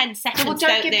ask- like 10 seconds, Well,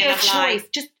 don't give they? me a And I'm choice.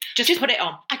 like, just put it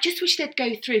on. I just wish they'd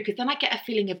go through because then I get a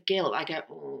feeling of guilt. I go,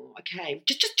 oh, okay,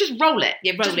 just roll it.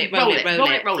 Yeah, roll Just it.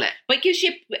 But it gives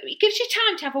you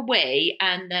time to have a wee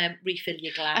and refill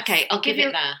your glass. Okay, I'll give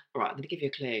it that. Right, I'm going to give you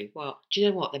a clue. What? Do you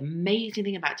know what? The amazing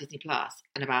thing about Disney Plus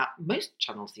and about most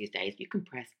channels these days, you can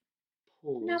press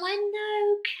pause. No, I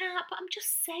know, Kat, but I'm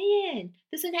just saying.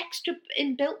 There's an extra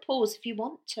inbuilt pause if you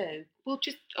want to. Well,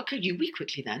 okay, you wee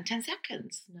quickly then, 10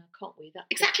 seconds. No, I can't wee that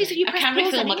Exactly, quickly. so you I press can pause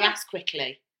refill and my you- glass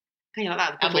quickly. Can you like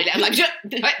that? I'm like,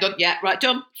 Right, done. yeah, right,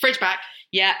 done. Fridge back.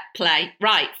 Yeah, play.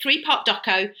 Right, 3-part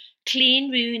doco.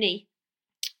 Clean Rooney,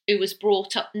 who was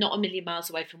brought up not a million miles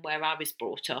away from where I was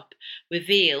brought up,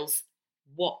 reveals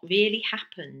what really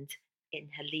happened in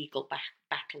her legal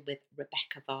battle with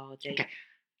Rebecca Vardy. Okay.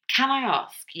 Can I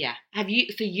ask? Yeah.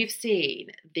 So you've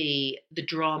seen the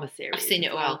drama series? I've seen it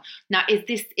as well. all. Now, is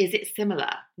it similar?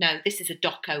 No, this is a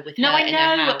doco with No, her I in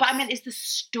her know, house. but I mean, is the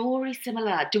story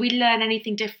similar? Do we learn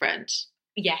anything different?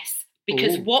 Yes,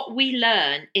 because Ooh. what we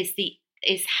learn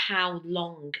is how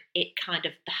long it kind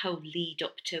of the whole lead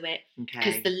up to it,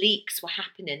 because Okay. the leaks were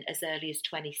happening as early as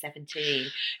 2017.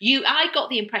 I got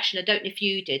the impression, I don't know if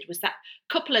you did, was that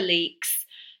couple of leaks,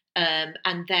 and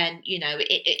then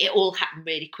it all happened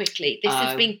really quickly. This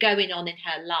has been going on in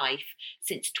her life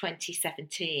since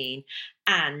 2017,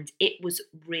 and it was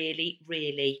really,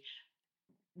 really,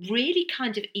 really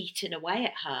kind of eating away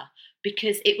at her.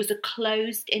 Because it was a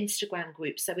closed Instagram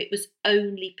group, so it was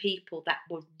only people that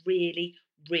were really,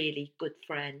 really good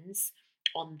friends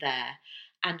on there.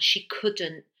 And she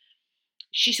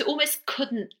almost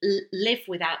couldn't live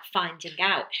without finding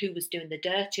out who was doing the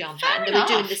dirty on her. Fair And they were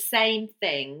doing enough. the same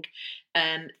thing.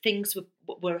 Things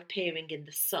were appearing in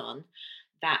The Sun,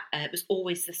 that it was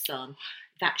always The Sun,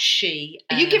 that she...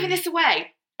 Are you giving this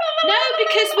away? No,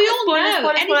 because we all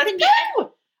know. Spoilers. Anything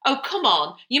No! Oh, come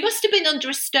on. You must have been under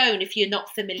a stone if you're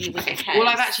not familiar with the case. Well,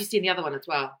 I've actually seen the other one as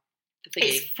well. The thingy.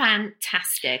 It's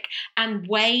fantastic. And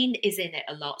Wayne is in it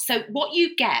a lot. So what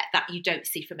you get that you don't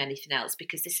see from anything else,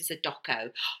 because this is a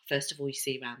doco, first of all, you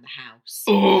see around the house.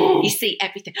 Oh. You see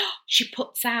everything. She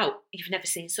puts out, you've never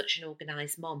seen such an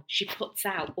organised mum, she puts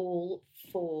out all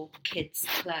 4 kids'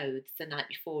 clothes the night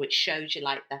before. It shows you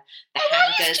like the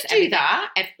I hangers. used to do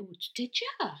that. Did you?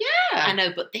 Yeah. I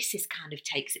know, but this is kind of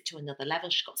takes it to another level.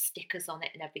 She's got stickers on it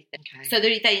and everything. Okay. So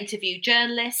they interview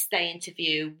journalists, they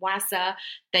interview Wazza,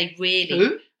 they really...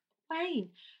 Who? Wayne.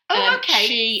 Oh, okay.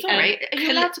 She, Sorry. Are you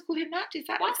Col- allowed to call him that? Is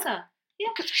that Wazza. Yeah.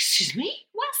 Excuse me?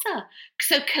 Wazza.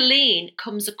 So Colleen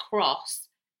comes across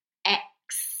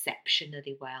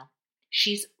exceptionally well.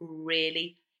 She's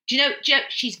really... Do you know,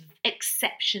 she's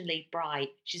exceptionally bright.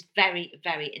 She's very,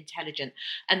 very intelligent.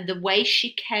 And the way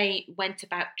she went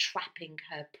about trapping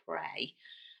her prey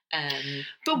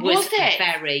But was was it?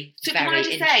 very, So can I very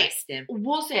just interesting. say,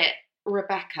 was it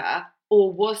Rebecca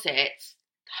or was it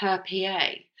her PA?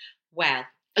 Well,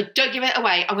 Don't give it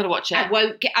away. I'm going to watch it.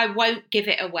 I won't give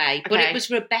it away. But Okay. it was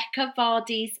Rebecca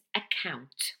Vardy's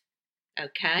account.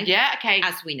 Okay. Yeah, okay.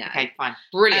 As we know. Okay, fine.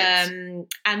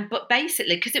 Brilliant. But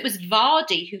basically, because it was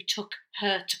Vardy who took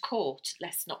her to court,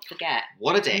 let's not forget.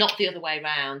 What a dick. Not the other way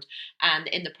round. And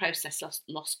in the process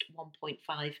lost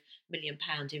 £1.5 million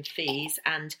in fees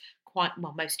and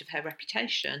most of her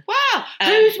reputation. Wow.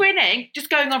 Who's winning? Just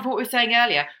going on from what we were saying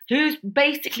earlier. Who's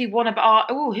basically one of our...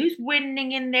 Oh, who's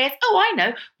winning in this? Oh, I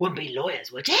know. Wouldn't be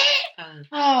lawyers, would it?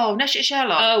 Oh, no shit,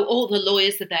 Sherlock. Oh, all the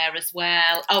lawyers are there as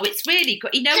well. Oh, it's really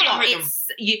good. You know Get what? rid of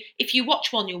If you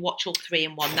watch one, you'll watch all three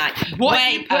in one night. What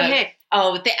have you put here?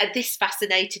 Oh, this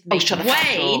fascinated me. Oh, shut the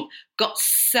Wayne got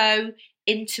so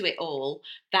into it all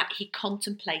that he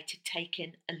contemplated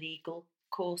taking a legal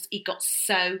course. He got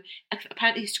so,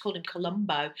 apparently he used to call him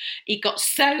Columbo. He got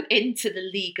so into the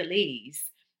legalese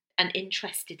and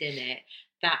interested in it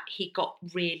that he got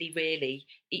really, really,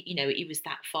 he was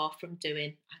that far from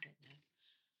doing,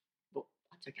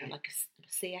 like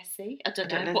a CSE. I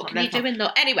don't know. What can you do in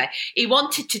law? Anyway, he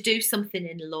wanted to do something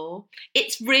in law.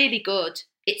 It's really good.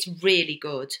 It's really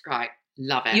good. Right.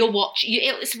 Love it. You'll watch.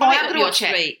 It's right up your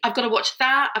street. I've got to watch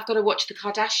that. I've got to watch the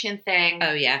Kardashian thing.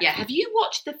 Oh, yeah. Yeah. Have you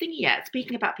watched the thing yet?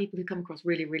 Speaking about people who come across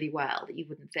really, really well that you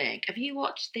wouldn't think. Have you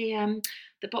watched the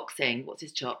boxing? What's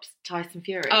his chops? Tyson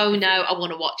Fury. Oh, no. I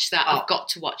want to watch that. I've got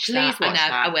to watch that. Please watch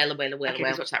that. I will. Okay,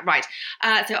 please watch that. Right.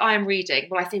 So I am reading.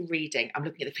 Well, I say reading. I'm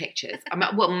looking at the pictures.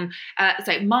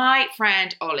 So my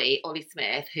friend Ollie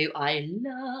Smith, who I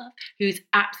love, who's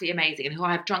absolutely amazing and who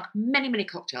I have drunk many, many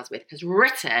cocktails with, has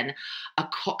written a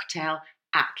cocktail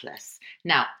atlas.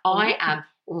 Now, I am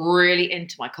really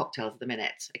into my cocktails at the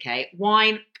minute, okay?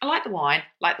 Wine, I like the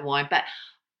wine, but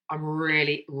I'm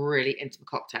really, really into my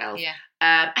cocktails. Yeah.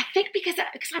 I think because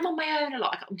I'm on my own a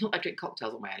lot. I drink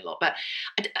cocktails on my own a lot, but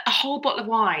a whole bottle of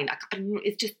wine,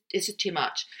 it's just too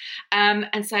much.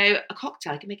 And so a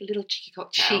cocktail, I can make a little cheeky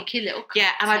cocktail. Cheeky little cocktail.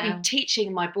 Yeah, and I've been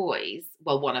teaching my boys,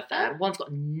 well, one of them, one's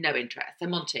got no interest. So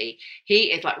Monty,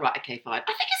 he is like, right, okay, fine.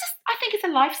 I think it's a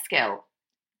life skill.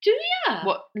 Do you?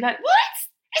 What? Like, what?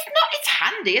 It's not, it's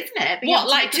handy, isn't it? What,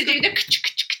 like to do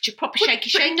the proper shaky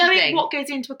but knowing thing? what goes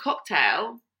into a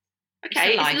cocktail...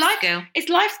 Okay, it's a life skill. It's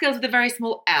life skills with a very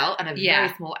small L and a very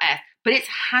small S, but it's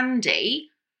handy.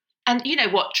 And you know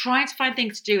what? Trying to find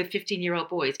things to do with 15-year-old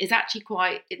boys is actually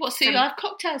quite... So you have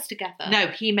cocktails together? No,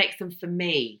 he makes them for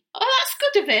me. Oh,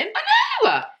 that's good of him. I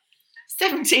know.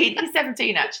 17. He's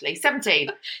 17, actually. 17.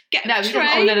 Get no,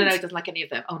 trained. He doesn't like any of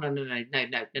them. Oh, no. Looks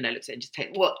at it and just take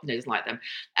what? No, doesn't like them.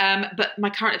 But my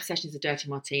current obsession is a dirty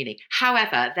martini.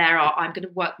 However, I'm going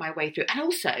to work my way through. And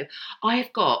also, I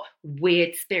have got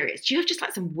weird spirits. Do you have just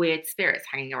like some weird spirits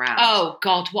hanging around? Oh,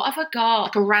 God, what have I got?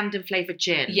 Like a random flavoured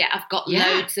gin. Yeah, I've got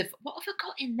loads of... What have I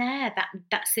got in there?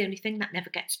 That's the only thing that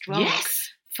never gets drunk.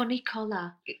 Yes. Funny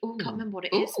colour. Can't remember what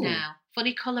it is now.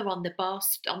 Funny colour on the bar.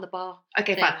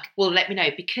 Okay, thing. fine. Well, let me know,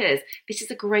 because this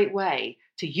is a great way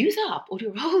to use up all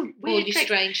your weird tricks.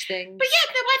 Strange things. But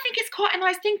yeah, no, I think it's quite a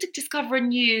nice thing to discover a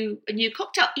new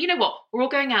cocktail. You know what? We're all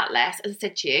going out less, as I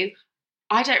said to you.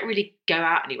 I don't really go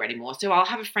out anywhere anymore, so I'll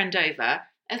have a friend over.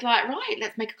 It's like, right,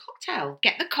 let's make a cocktail.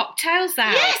 Get the cocktails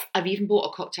out. Yes, I've even bought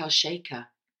a cocktail shaker.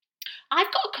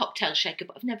 I've got a cocktail shaker,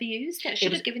 but I've never used it. I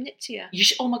should have given it to you. You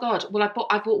should. Oh my God! Well,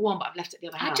 I bought one, but I've left it at the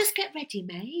other house. I just get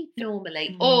ready-made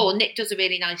normally. Or Nick does a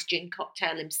really nice gin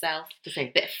cocktail himself. Does he?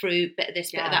 Bit of fruit, bit of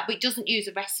this, bit of that, but he doesn't use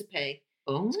a recipe.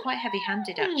 Oh, it's quite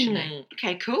heavy-handed actually.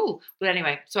 Okay, cool. Well,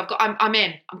 anyway, so I'm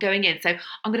in. I'm going in. So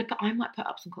I might put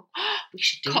up some. We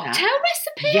should do cocktail that.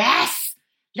 recipe. Yes.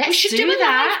 We should do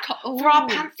that for our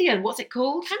Pantheon. What's it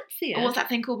called? Pantheon. Or what's that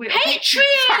thing called? Patreon.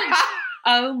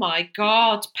 Oh my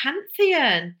God,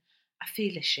 Pantheon. I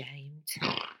feel ashamed.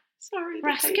 Sorry. We're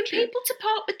asking people to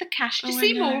part with the cash to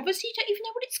see more of us. You don't even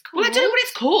know what it's called. Well, I don't know what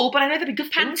it's called, but I know there'll be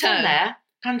good things on Pantone. there.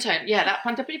 Pantone. Yeah, that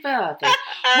Pantone thing.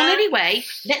 Well, anyway,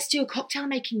 let's do a cocktail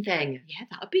making thing. Yeah,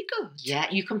 that would be good. Yeah,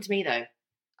 you come to me though.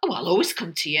 Oh, I'll always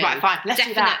come to you. Right, fine. Let's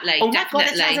do that. Definitely. Oh my God,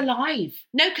 that sounds alive.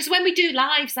 No, because when we do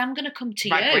lives, I'm going to come to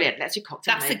you. Right, brilliant. Let's do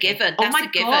cocktail That's making. a given. Oh That's my a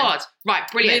given. God. Right,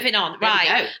 brilliant. Moving on. There we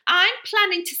right. go. I'm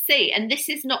planning to see, and this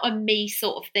is not a me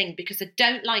sort of thing because I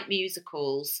don't like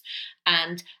musicals,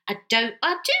 and I do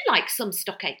like some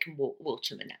Stock Aitken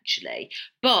Waterman actually,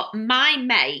 but my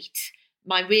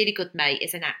really good mate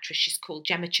is an actress. She's called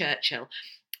Gemma Churchill,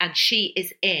 and she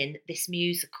is in this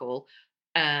musical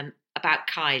about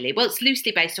Kylie. Well, it's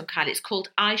loosely based on Kylie. It's called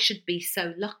I Should Be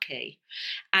So Lucky.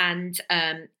 And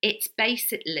it's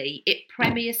basically, it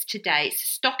premieres today. It's a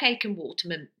Stock Aitken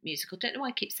Waterman musical. Don't know why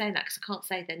I keep saying that because I can't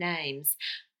say their names.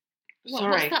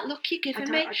 What's that look you're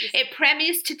giving me? It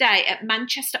premieres today at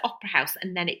Manchester Opera House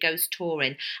and then it goes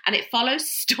touring. And it follows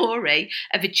the story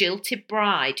of a jilted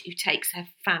bride who takes her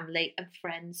family and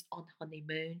friends on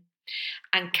honeymoon.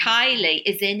 And Kylie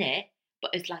is in it,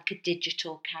 but as like a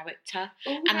digital character.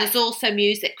 Oh, And there's also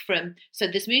music from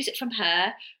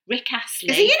her, Rick Astley.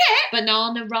 Is he in it?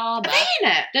 Banana Rama. Are they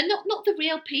in it? They're not the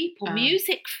real people. Oh.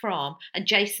 Music from, and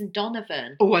Jason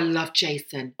Donovan. Oh, I love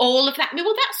Jason. All of that.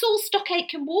 Well, that's all Stock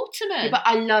Aitken Waterman. Yeah, but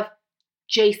I love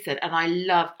Jason and I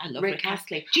love Rick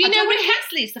Astley. Astley. Do you know Rick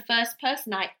Astley is the first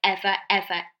person I ever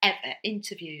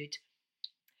interviewed?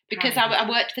 Because I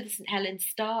worked for the St Helens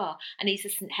Star, and he's a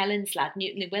St Helens lad,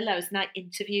 Newton Willows, and I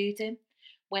interviewed him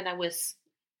when I was,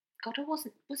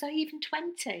 was I even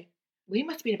 20? We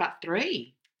must have been about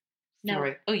 3. No.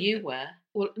 Sorry. Oh, you were?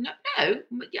 Well, no.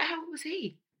 Yeah, how old was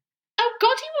he? Oh,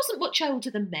 God, he wasn't much older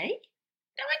than me.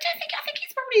 No, I don't think. I think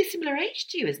he's probably a similar age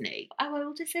to you, isn't he? How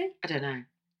old is he? I don't know.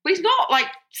 Well, he's not like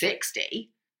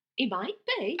 60. He might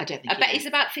be. I don't think I bet he's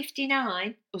about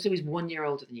 59. Also, he's 1 year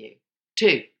older than you.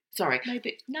 2. Sorry.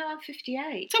 Maybe. No, I'm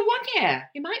 58. So 1 year.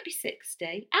 He might be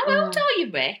 60. How old are you,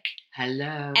 Rick?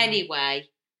 Hello. Anyway,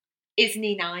 isn't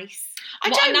he nice? I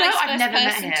What don't a nice know. I've never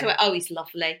met him. Oh, he's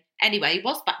lovely. Anyway, he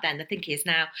was back then. I think he is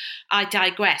now. I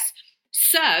digress.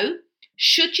 So,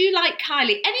 should you like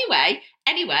Kylie?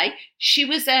 Anyway, she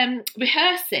was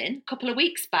rehearsing a couple of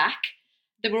weeks back.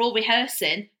 They were all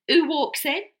rehearsing. Who walks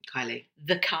in? Kylie.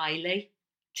 The Kylie,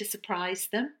 to surprise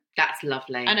them. That's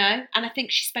lovely. I know. And I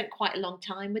think she spent quite a long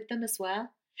time with them as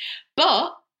well.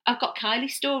 But I've got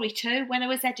Kylie's story too. When I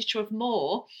was editor of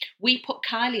More, we put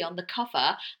Kylie on the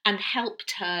cover and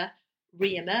helped her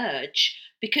re-emerge.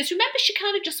 Because remember, she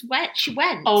kind of just went. She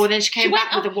went. Oh, and then she came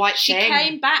back with the white She thing.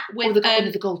 came back with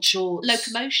the gold shorts.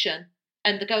 Locomotion.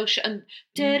 And the gold shorts. And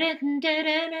Okay.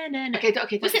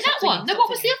 was it that one? No, what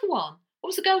was the other one? What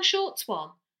was the gold shorts one?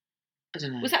 I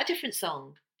don't know. Was that a different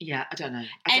song? Yeah, I don't know.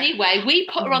 Anyway, we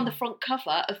put her on the front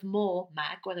cover of More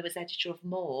mag when I was editor of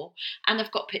More, and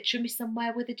I've got a picture of me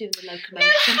somewhere with her doing the Locomotion.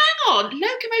 No, hang on.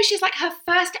 Locomotion is like her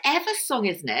first ever song,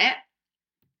 isn't it?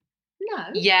 No.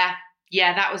 Yeah,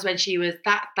 that was when she was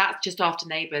that's just after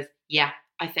Neighbours. Yeah,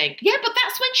 I think. Yeah, but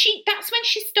that's when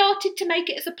she started to make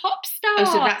it as a pop star. Oh,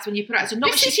 so that's when you put it out. So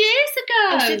not this when is years ago.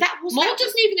 Oh, so that was More that was-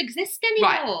 doesn't even exist anymore.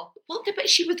 Right. Well, but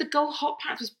she was the Gold Hot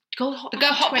Pants was Gold Hot. The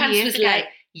Gold Hot 20 Pants years was ago. late.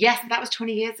 Yes, that was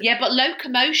 20 years ago. Yeah, but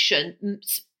Locomotion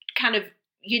kind of,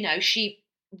 she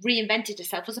reinvented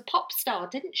herself as a pop star,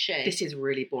 didn't she? This is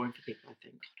really boring for people, I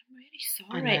think. I'm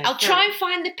really I sorry. know, I'll try and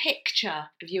find the picture.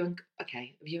 Of you and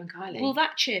Kylie. Will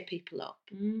that cheer people up?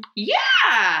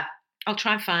 Yeah. I'll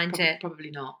try and find it.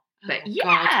 Probably not. But Oh,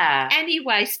 yeah. God.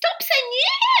 Anyway, stop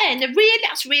saying yeah.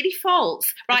 That's really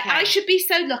false. Right, Okay. I should be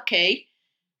so lucky.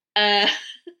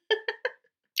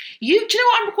 Do you know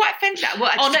what I'm quite offended at?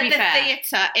 Well, On to at be the fair.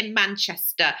 theatre in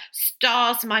Manchester,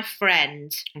 stars my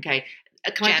friend. Okay.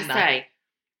 Can I just Gemma.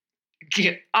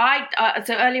 say,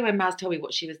 so earlier when Maz told me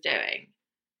what she was doing,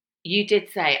 you did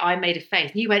say, I made a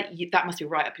face. And you went, that must be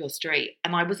right up your street.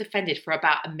 And I was offended for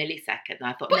about a millisecond. And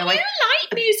I thought, But no, you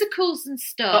like musicals and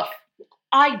stuff.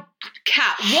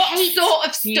 Kat, what hate sort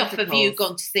of stuff have you musicals.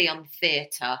 gone to see on the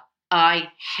theatre? I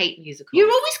hate musicals. You're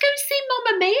always going to see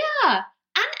Mamma Mia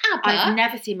and ABBA. I've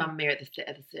never seen Mamma Mia at the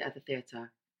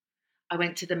theatre. I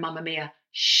went to the Mamma Mia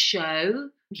show,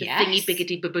 the Yes. thingy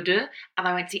biggity boo and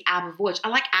I went to see ABBA Voyage. I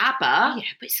like ABBA. Yeah,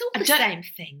 but it's all I the don't- same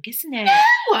thing, isn't it?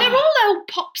 No. They're all old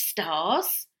pop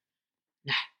stars.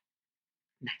 No,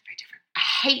 very different. I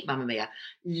hate Mamma Mia.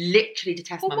 Literally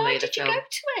detest Well, Mamma why Mia, the did you film. go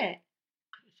to it?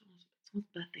 Someone's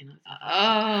birthday. And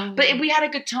I was Oh. but we had a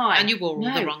good time. And you wore all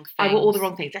the wrong things. I wore all the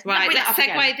wrong things. Right, bring that let's up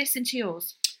segue again. this into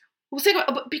yours. We'll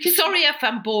segue, because Sorry if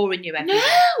I'm boring you, everyone. no,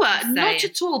 I'm not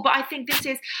saying. at all. But I think this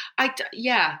is, I'm in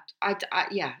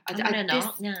an this-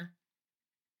 arc now.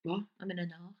 What? I'm in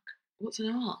an arc. What's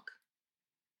an arc?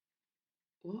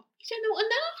 What? You don't know what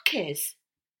an arc is?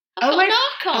 I've got an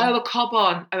arc on. Oh, a cob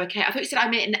on. Oh, okay. I thought you said I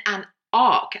meant an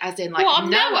arc, as in like What, I'm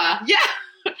Noah? Yeah.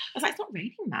 I was like, it's not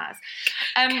raining, Maz.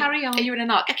 Carry on. Are you in an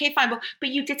arc? Okay, fine. Well, but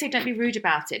you did say don't be rude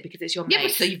about it because it's your mate. Yeah,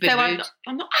 but so you've been I'm rude. not,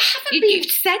 I'm not. I haven't been. You've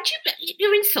said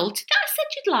you're insulted. I said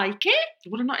you'd like it.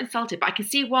 Well, I'm not insulted, but I can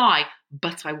see why.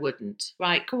 But I wouldn't.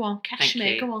 Right, go on. Thank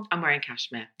Cashmere, you. go on. I'm wearing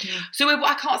cashmere. Yeah. So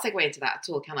I can't segue into that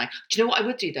at all, can I? Do you know what I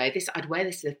would do though? I'd wear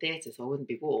this to the theatre so I wouldn't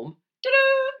be warm.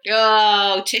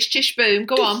 Ta-da! Oh, tish, tish, boom.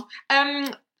 Go on.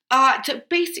 So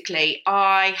basically,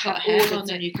 I have Got hair ordered on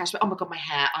some it. new cashmere. Oh my god, my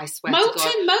hair! I swear to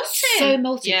God, Molten. so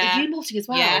molting. Yeah. Are you molting as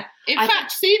well? Yeah. In I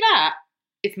fact, see that?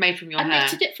 It's made from your I hair.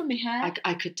 knitted it from my hair.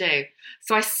 I could do.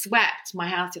 So I swept my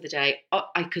house the other day. Oh,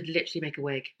 I could literally make a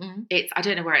wig. Mm. I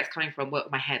don't know where it's coming from. Well,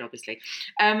 my head, obviously.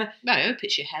 No, I hope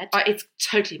it's your head. It's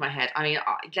totally my head. I mean,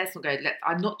 let's not go.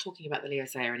 I'm not talking about the Leo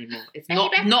Sayer anymore. It's Baby.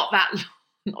 not that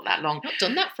not that long. I've not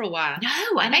done that for a while. No,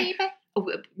 I know. Baby.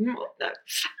 Oh, no.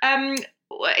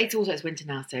 Well, it's winter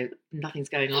now, so nothing's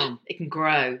going on. It can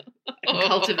grow. I can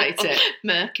cultivate it.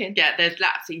 Merkin. Yeah, there's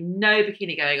absolutely no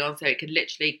bikini going on, so it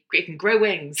can grow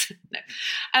wings. No.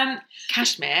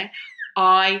 Cashmere,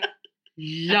 I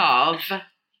love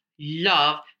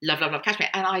cashmere,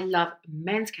 and I love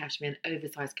men's cashmere and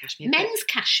oversized cashmere. Men's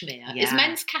cashmere? Yeah. Is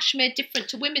men's cashmere different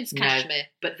to women's cashmere?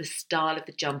 But the style of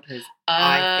the jumpers,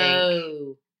 I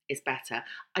think, is better.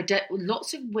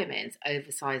 Lots of women's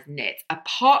oversized knits,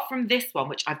 apart from this one,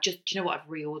 which I've just, do you know what, I've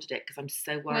reordered it because I'm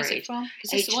so worried. Where's it from?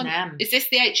 Is this H&M. Is this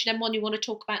the H&M one you want to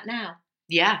talk about now?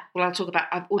 Yeah, well, I'll talk about,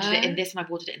 I've ordered it in this and I've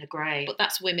ordered it in a grey. But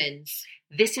that's women's.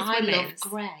 This is women's. I love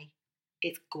grey.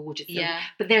 It's gorgeous. Yeah.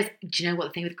 But do you know what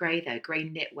the thing with grey though? Grey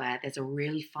knitwear, there's a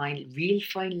really fine line. A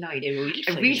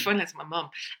really fine line, that's my mum.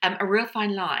 A real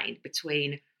fine line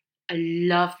between a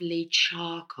lovely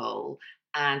charcoal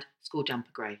and school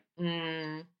jumper grey.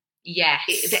 Yes.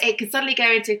 It can suddenly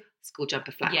go into school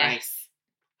jumper flat grey.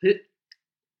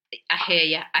 I hear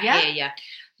you. I hear you.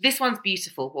 This one's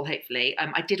beautiful, well, hopefully.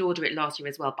 I did order it last year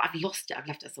as well, but I've lost it. I've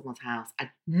left it at someone's house. And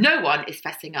no one is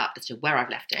fessing up as to where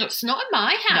I've left it. No, it's not in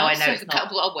my house. No, I know it's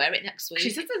not. I'll wear it next week. She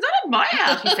says, it's not in my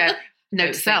house. She said,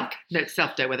 note to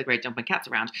self, don't wear the grey jumper when cats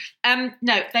around.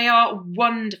 No, they are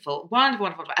wonderful.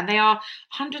 And they are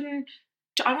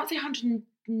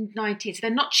 119, so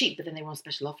they're not cheap, but then they were on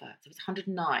special offer. So it's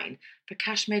 109 for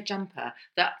cashmere jumper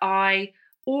that I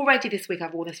already this week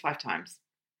I've worn this 5 times.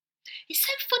 It's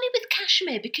so funny with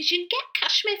cashmere because you can get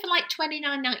cashmere for like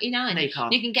 $29.99. No, you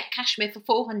can't. You can get cashmere for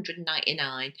 $499,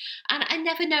 and I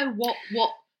never know what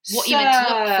you're meant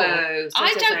to look for.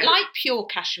 I don't like pure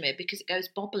cashmere because it goes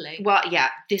bobbly. Well,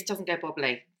 yeah, this doesn't go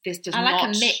bobbly. This does I not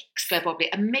like a mix. go bobbly.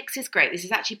 A mix is great. This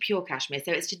is actually pure cashmere,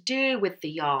 so it's to do with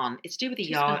the yarn. It's to do with the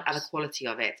yarn and the quality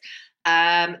of it.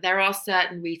 There are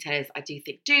certain retailers I do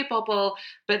think do bobble,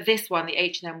 but this one, the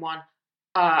H&M one,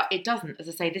 it doesn't. As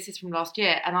I say, this is from last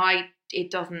year, and it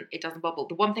doesn't bobble.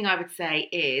 The one thing I would say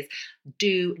is,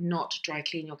 do not dry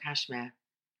clean your cashmere.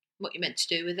 What you meant to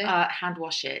do with it? Hand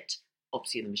wash it,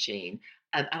 obviously in the machine,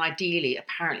 and ideally,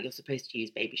 apparently, you're supposed to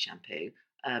use baby shampoo.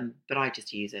 But I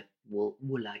just use a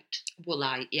Woolite.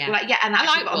 Woolite, yeah. Woolite, yeah, and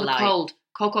actually like on Woolite. the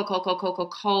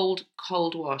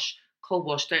cold wash. Cold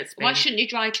wash, don't spin. Why shouldn't you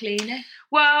dry clean it?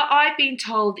 Well, I've been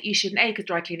told that you shouldn't, A, because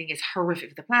dry cleaning is horrific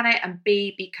for the planet, and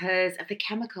B, because of the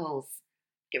chemicals.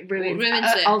 It ruins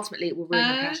it. Ultimately, it will ruin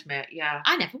your cashmere, yeah.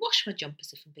 I never wash my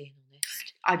jumpers, if I'm being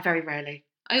honest. I very rarely.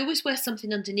 I always wear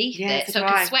something underneath it, so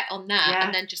I can sweat on that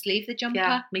and then just leave the jumper.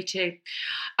 Yeah, me too.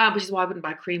 Which is why I wouldn't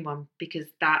buy a cream one, because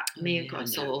that, I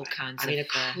saw all kinds of a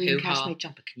cream cashmere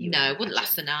jumper, can you No, it wouldn't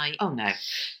last the night. Oh, no.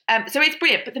 So it's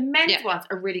brilliant, but the men's ones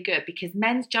are really good, because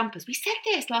men's jumpers, we said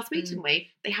this last week, didn't we?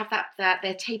 They have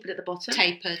they're tapered at the bottom.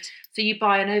 Tapered. So you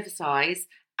buy an oversize,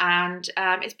 and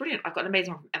it's brilliant. I've got an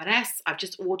amazing one from M&S. I've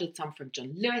just ordered some from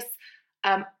John Lewis.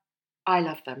 I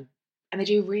love them. And they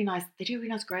do really nice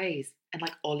greys, and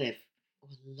like olive. Oh,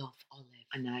 I love olive.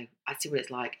 I know. I see what it's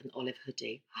like, an olive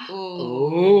hoodie.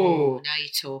 Oh, now you're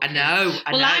talking. I know.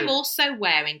 I'm also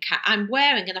wearing, and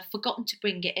I've forgotten to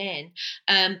bring it in,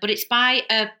 but it's by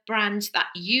a brand that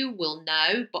you will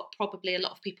know, but probably a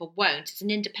lot of people won't. It's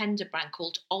an independent brand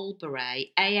called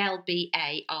Albury,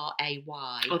 Albaray. Oh,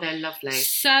 they're lovely.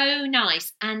 So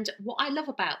nice. And what I love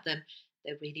about them,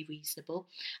 they're really reasonable.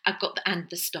 And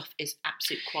the stuff is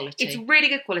absolute quality. It's really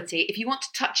good quality. If you want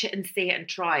to touch it and see it and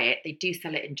try it, they do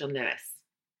sell it in John Lewis.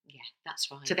 Yeah,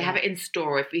 that's right. So they have it in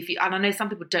store. If you, and I know some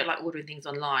people don't like ordering things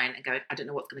online and going, I don't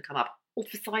know what's going to come up. Or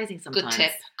for sizing sometimes.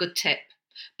 Good tip.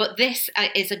 But this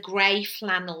is a grey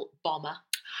flannel bomber.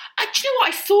 Do you know what?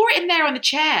 I saw it in there on the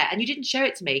chair, and you didn't show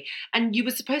it to me. And you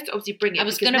were supposed to obviously bring it. I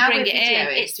was going to bring it in.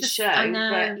 It's to show. I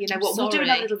know. But you know what? We'll do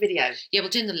another little video. Yeah, we'll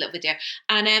do another little video.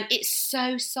 And it's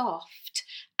so soft.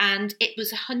 And it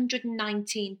was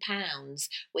 £119,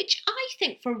 which I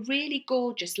think for a really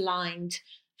gorgeous lined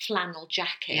flannel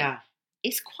jacket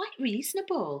is quite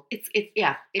reasonable. It's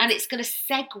and it's going to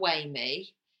segue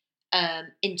me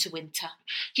into winter.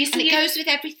 Do you see? And it goes with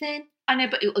everything. I know,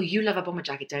 but you love a bomber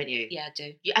jacket, don't you? Yeah, I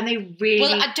do. And they really...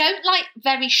 Well, I don't like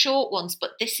very short ones,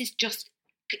 but this is just,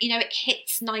 it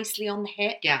hits nicely on the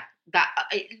hip. Yeah,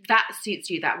 that suits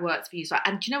you, that works for you. So,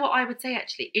 and do you know what I would say,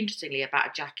 actually, interestingly, about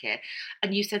a jacket?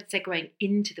 And you said segueing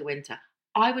into the winter.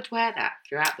 I would wear that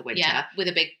throughout the winter. Yeah, with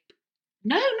a big...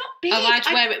 No, not big. Oh,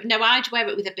 I'd wear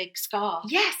it with a big scarf.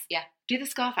 Yes. Yeah. Do the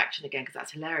scarf action again, because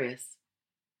that's hilarious.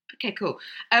 Okay, cool.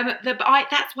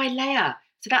 That's why layer.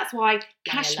 So that's why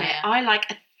cashmere, I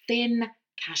like a thin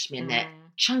cashmere knit,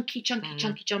 chunky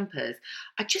jumpers.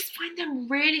 I just find them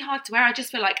really hard to wear. I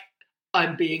just feel like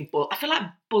I'm being boiled. I feel like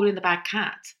boiling the bag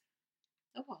cat.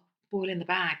 Oh, what? Boiling the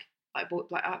bag. I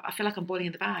feel like I'm boiling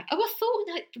in the bag. Oh, I thought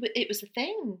that it was a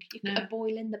thing. You No. got a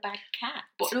boil in the bag cat.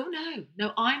 But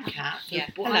no, I'm cat. So Yeah,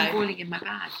 I'm hello. boiling in my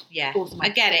bag. Yeah, Also my I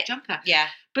get thick it. Jumper. Yeah.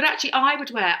 But actually,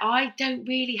 I don't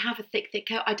really have a thick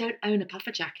coat. I don't own a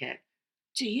puffer jacket.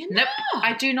 Do you Nope, not?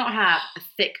 I do not have a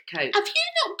thick coat. Have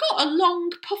you not got a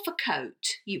long puffer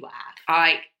coat? You have.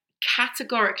 I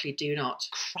categorically do not.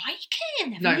 Crikey, I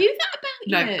never No. knew that about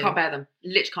No, you. can't bear them.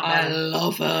 Literally can't bear them.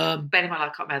 love them. Bear in my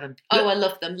life, can't bear them. Oh, I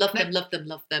love them, love No. them, love them,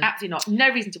 love them. Absolutely not. No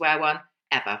reason to wear one,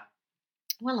 ever.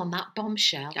 Well, on that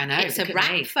bombshell, I know, it's a look at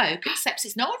wrap, me. folk, except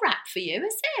it's not a wrap for you,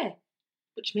 is it?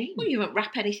 What do you mean? Well, you won't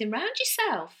wrap anything round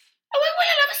yourself. Oh, I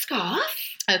have a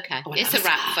scarf. Okay, Oh, I it's love a a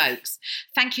wrap, scarf. folks.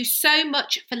 Thank you so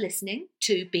much for listening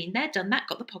to Been There, Done That,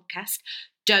 Got the Podcast.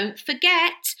 Don't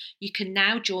forget, you can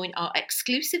now join our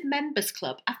exclusive members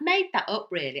club. I've made that up,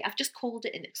 really. I've just called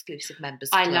it an exclusive members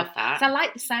I club. love that. 'Cause I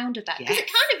like the sound of that, because Yes.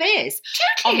 it kind of is.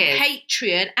 Totally On is.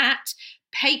 Patreon at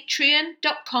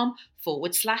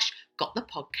patreon.com/Got the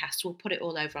Podcast. We'll put it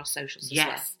all over our socials as well.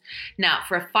 Yes. Now,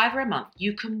 for a $5 a month,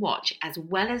 you can watch as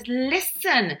well as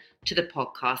listen to the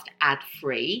podcast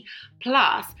ad-free.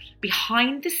 Plus,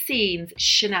 behind the scenes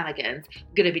shenanigans.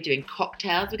 We're going to be doing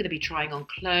cocktails. We're going to be trying on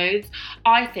clothes.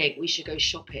 I think we should go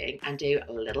shopping and do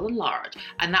a little and large.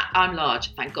 And that I'm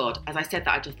large, thank God. As I said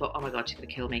that, I just thought, oh my God, she's going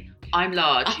to kill me. I'm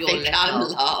large. I You're think little. I'm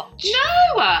large.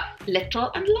 No, little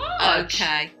and large.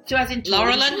 Okay. So as in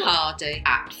Laurel tall and short. Hardy.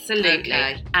 Absolutely.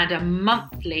 Okay. And a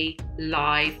monthly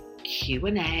live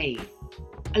Q&A.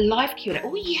 A live Q&A.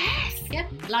 Oh, yes. Yeah,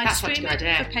 live That's such a stream good it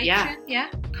idea. for Patreon. Yeah. Yeah.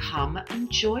 Come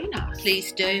and join us.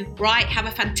 Please do. Right, have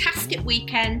a fantastic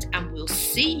weekend and we'll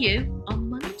see you on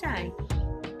Monday.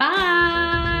 Bye.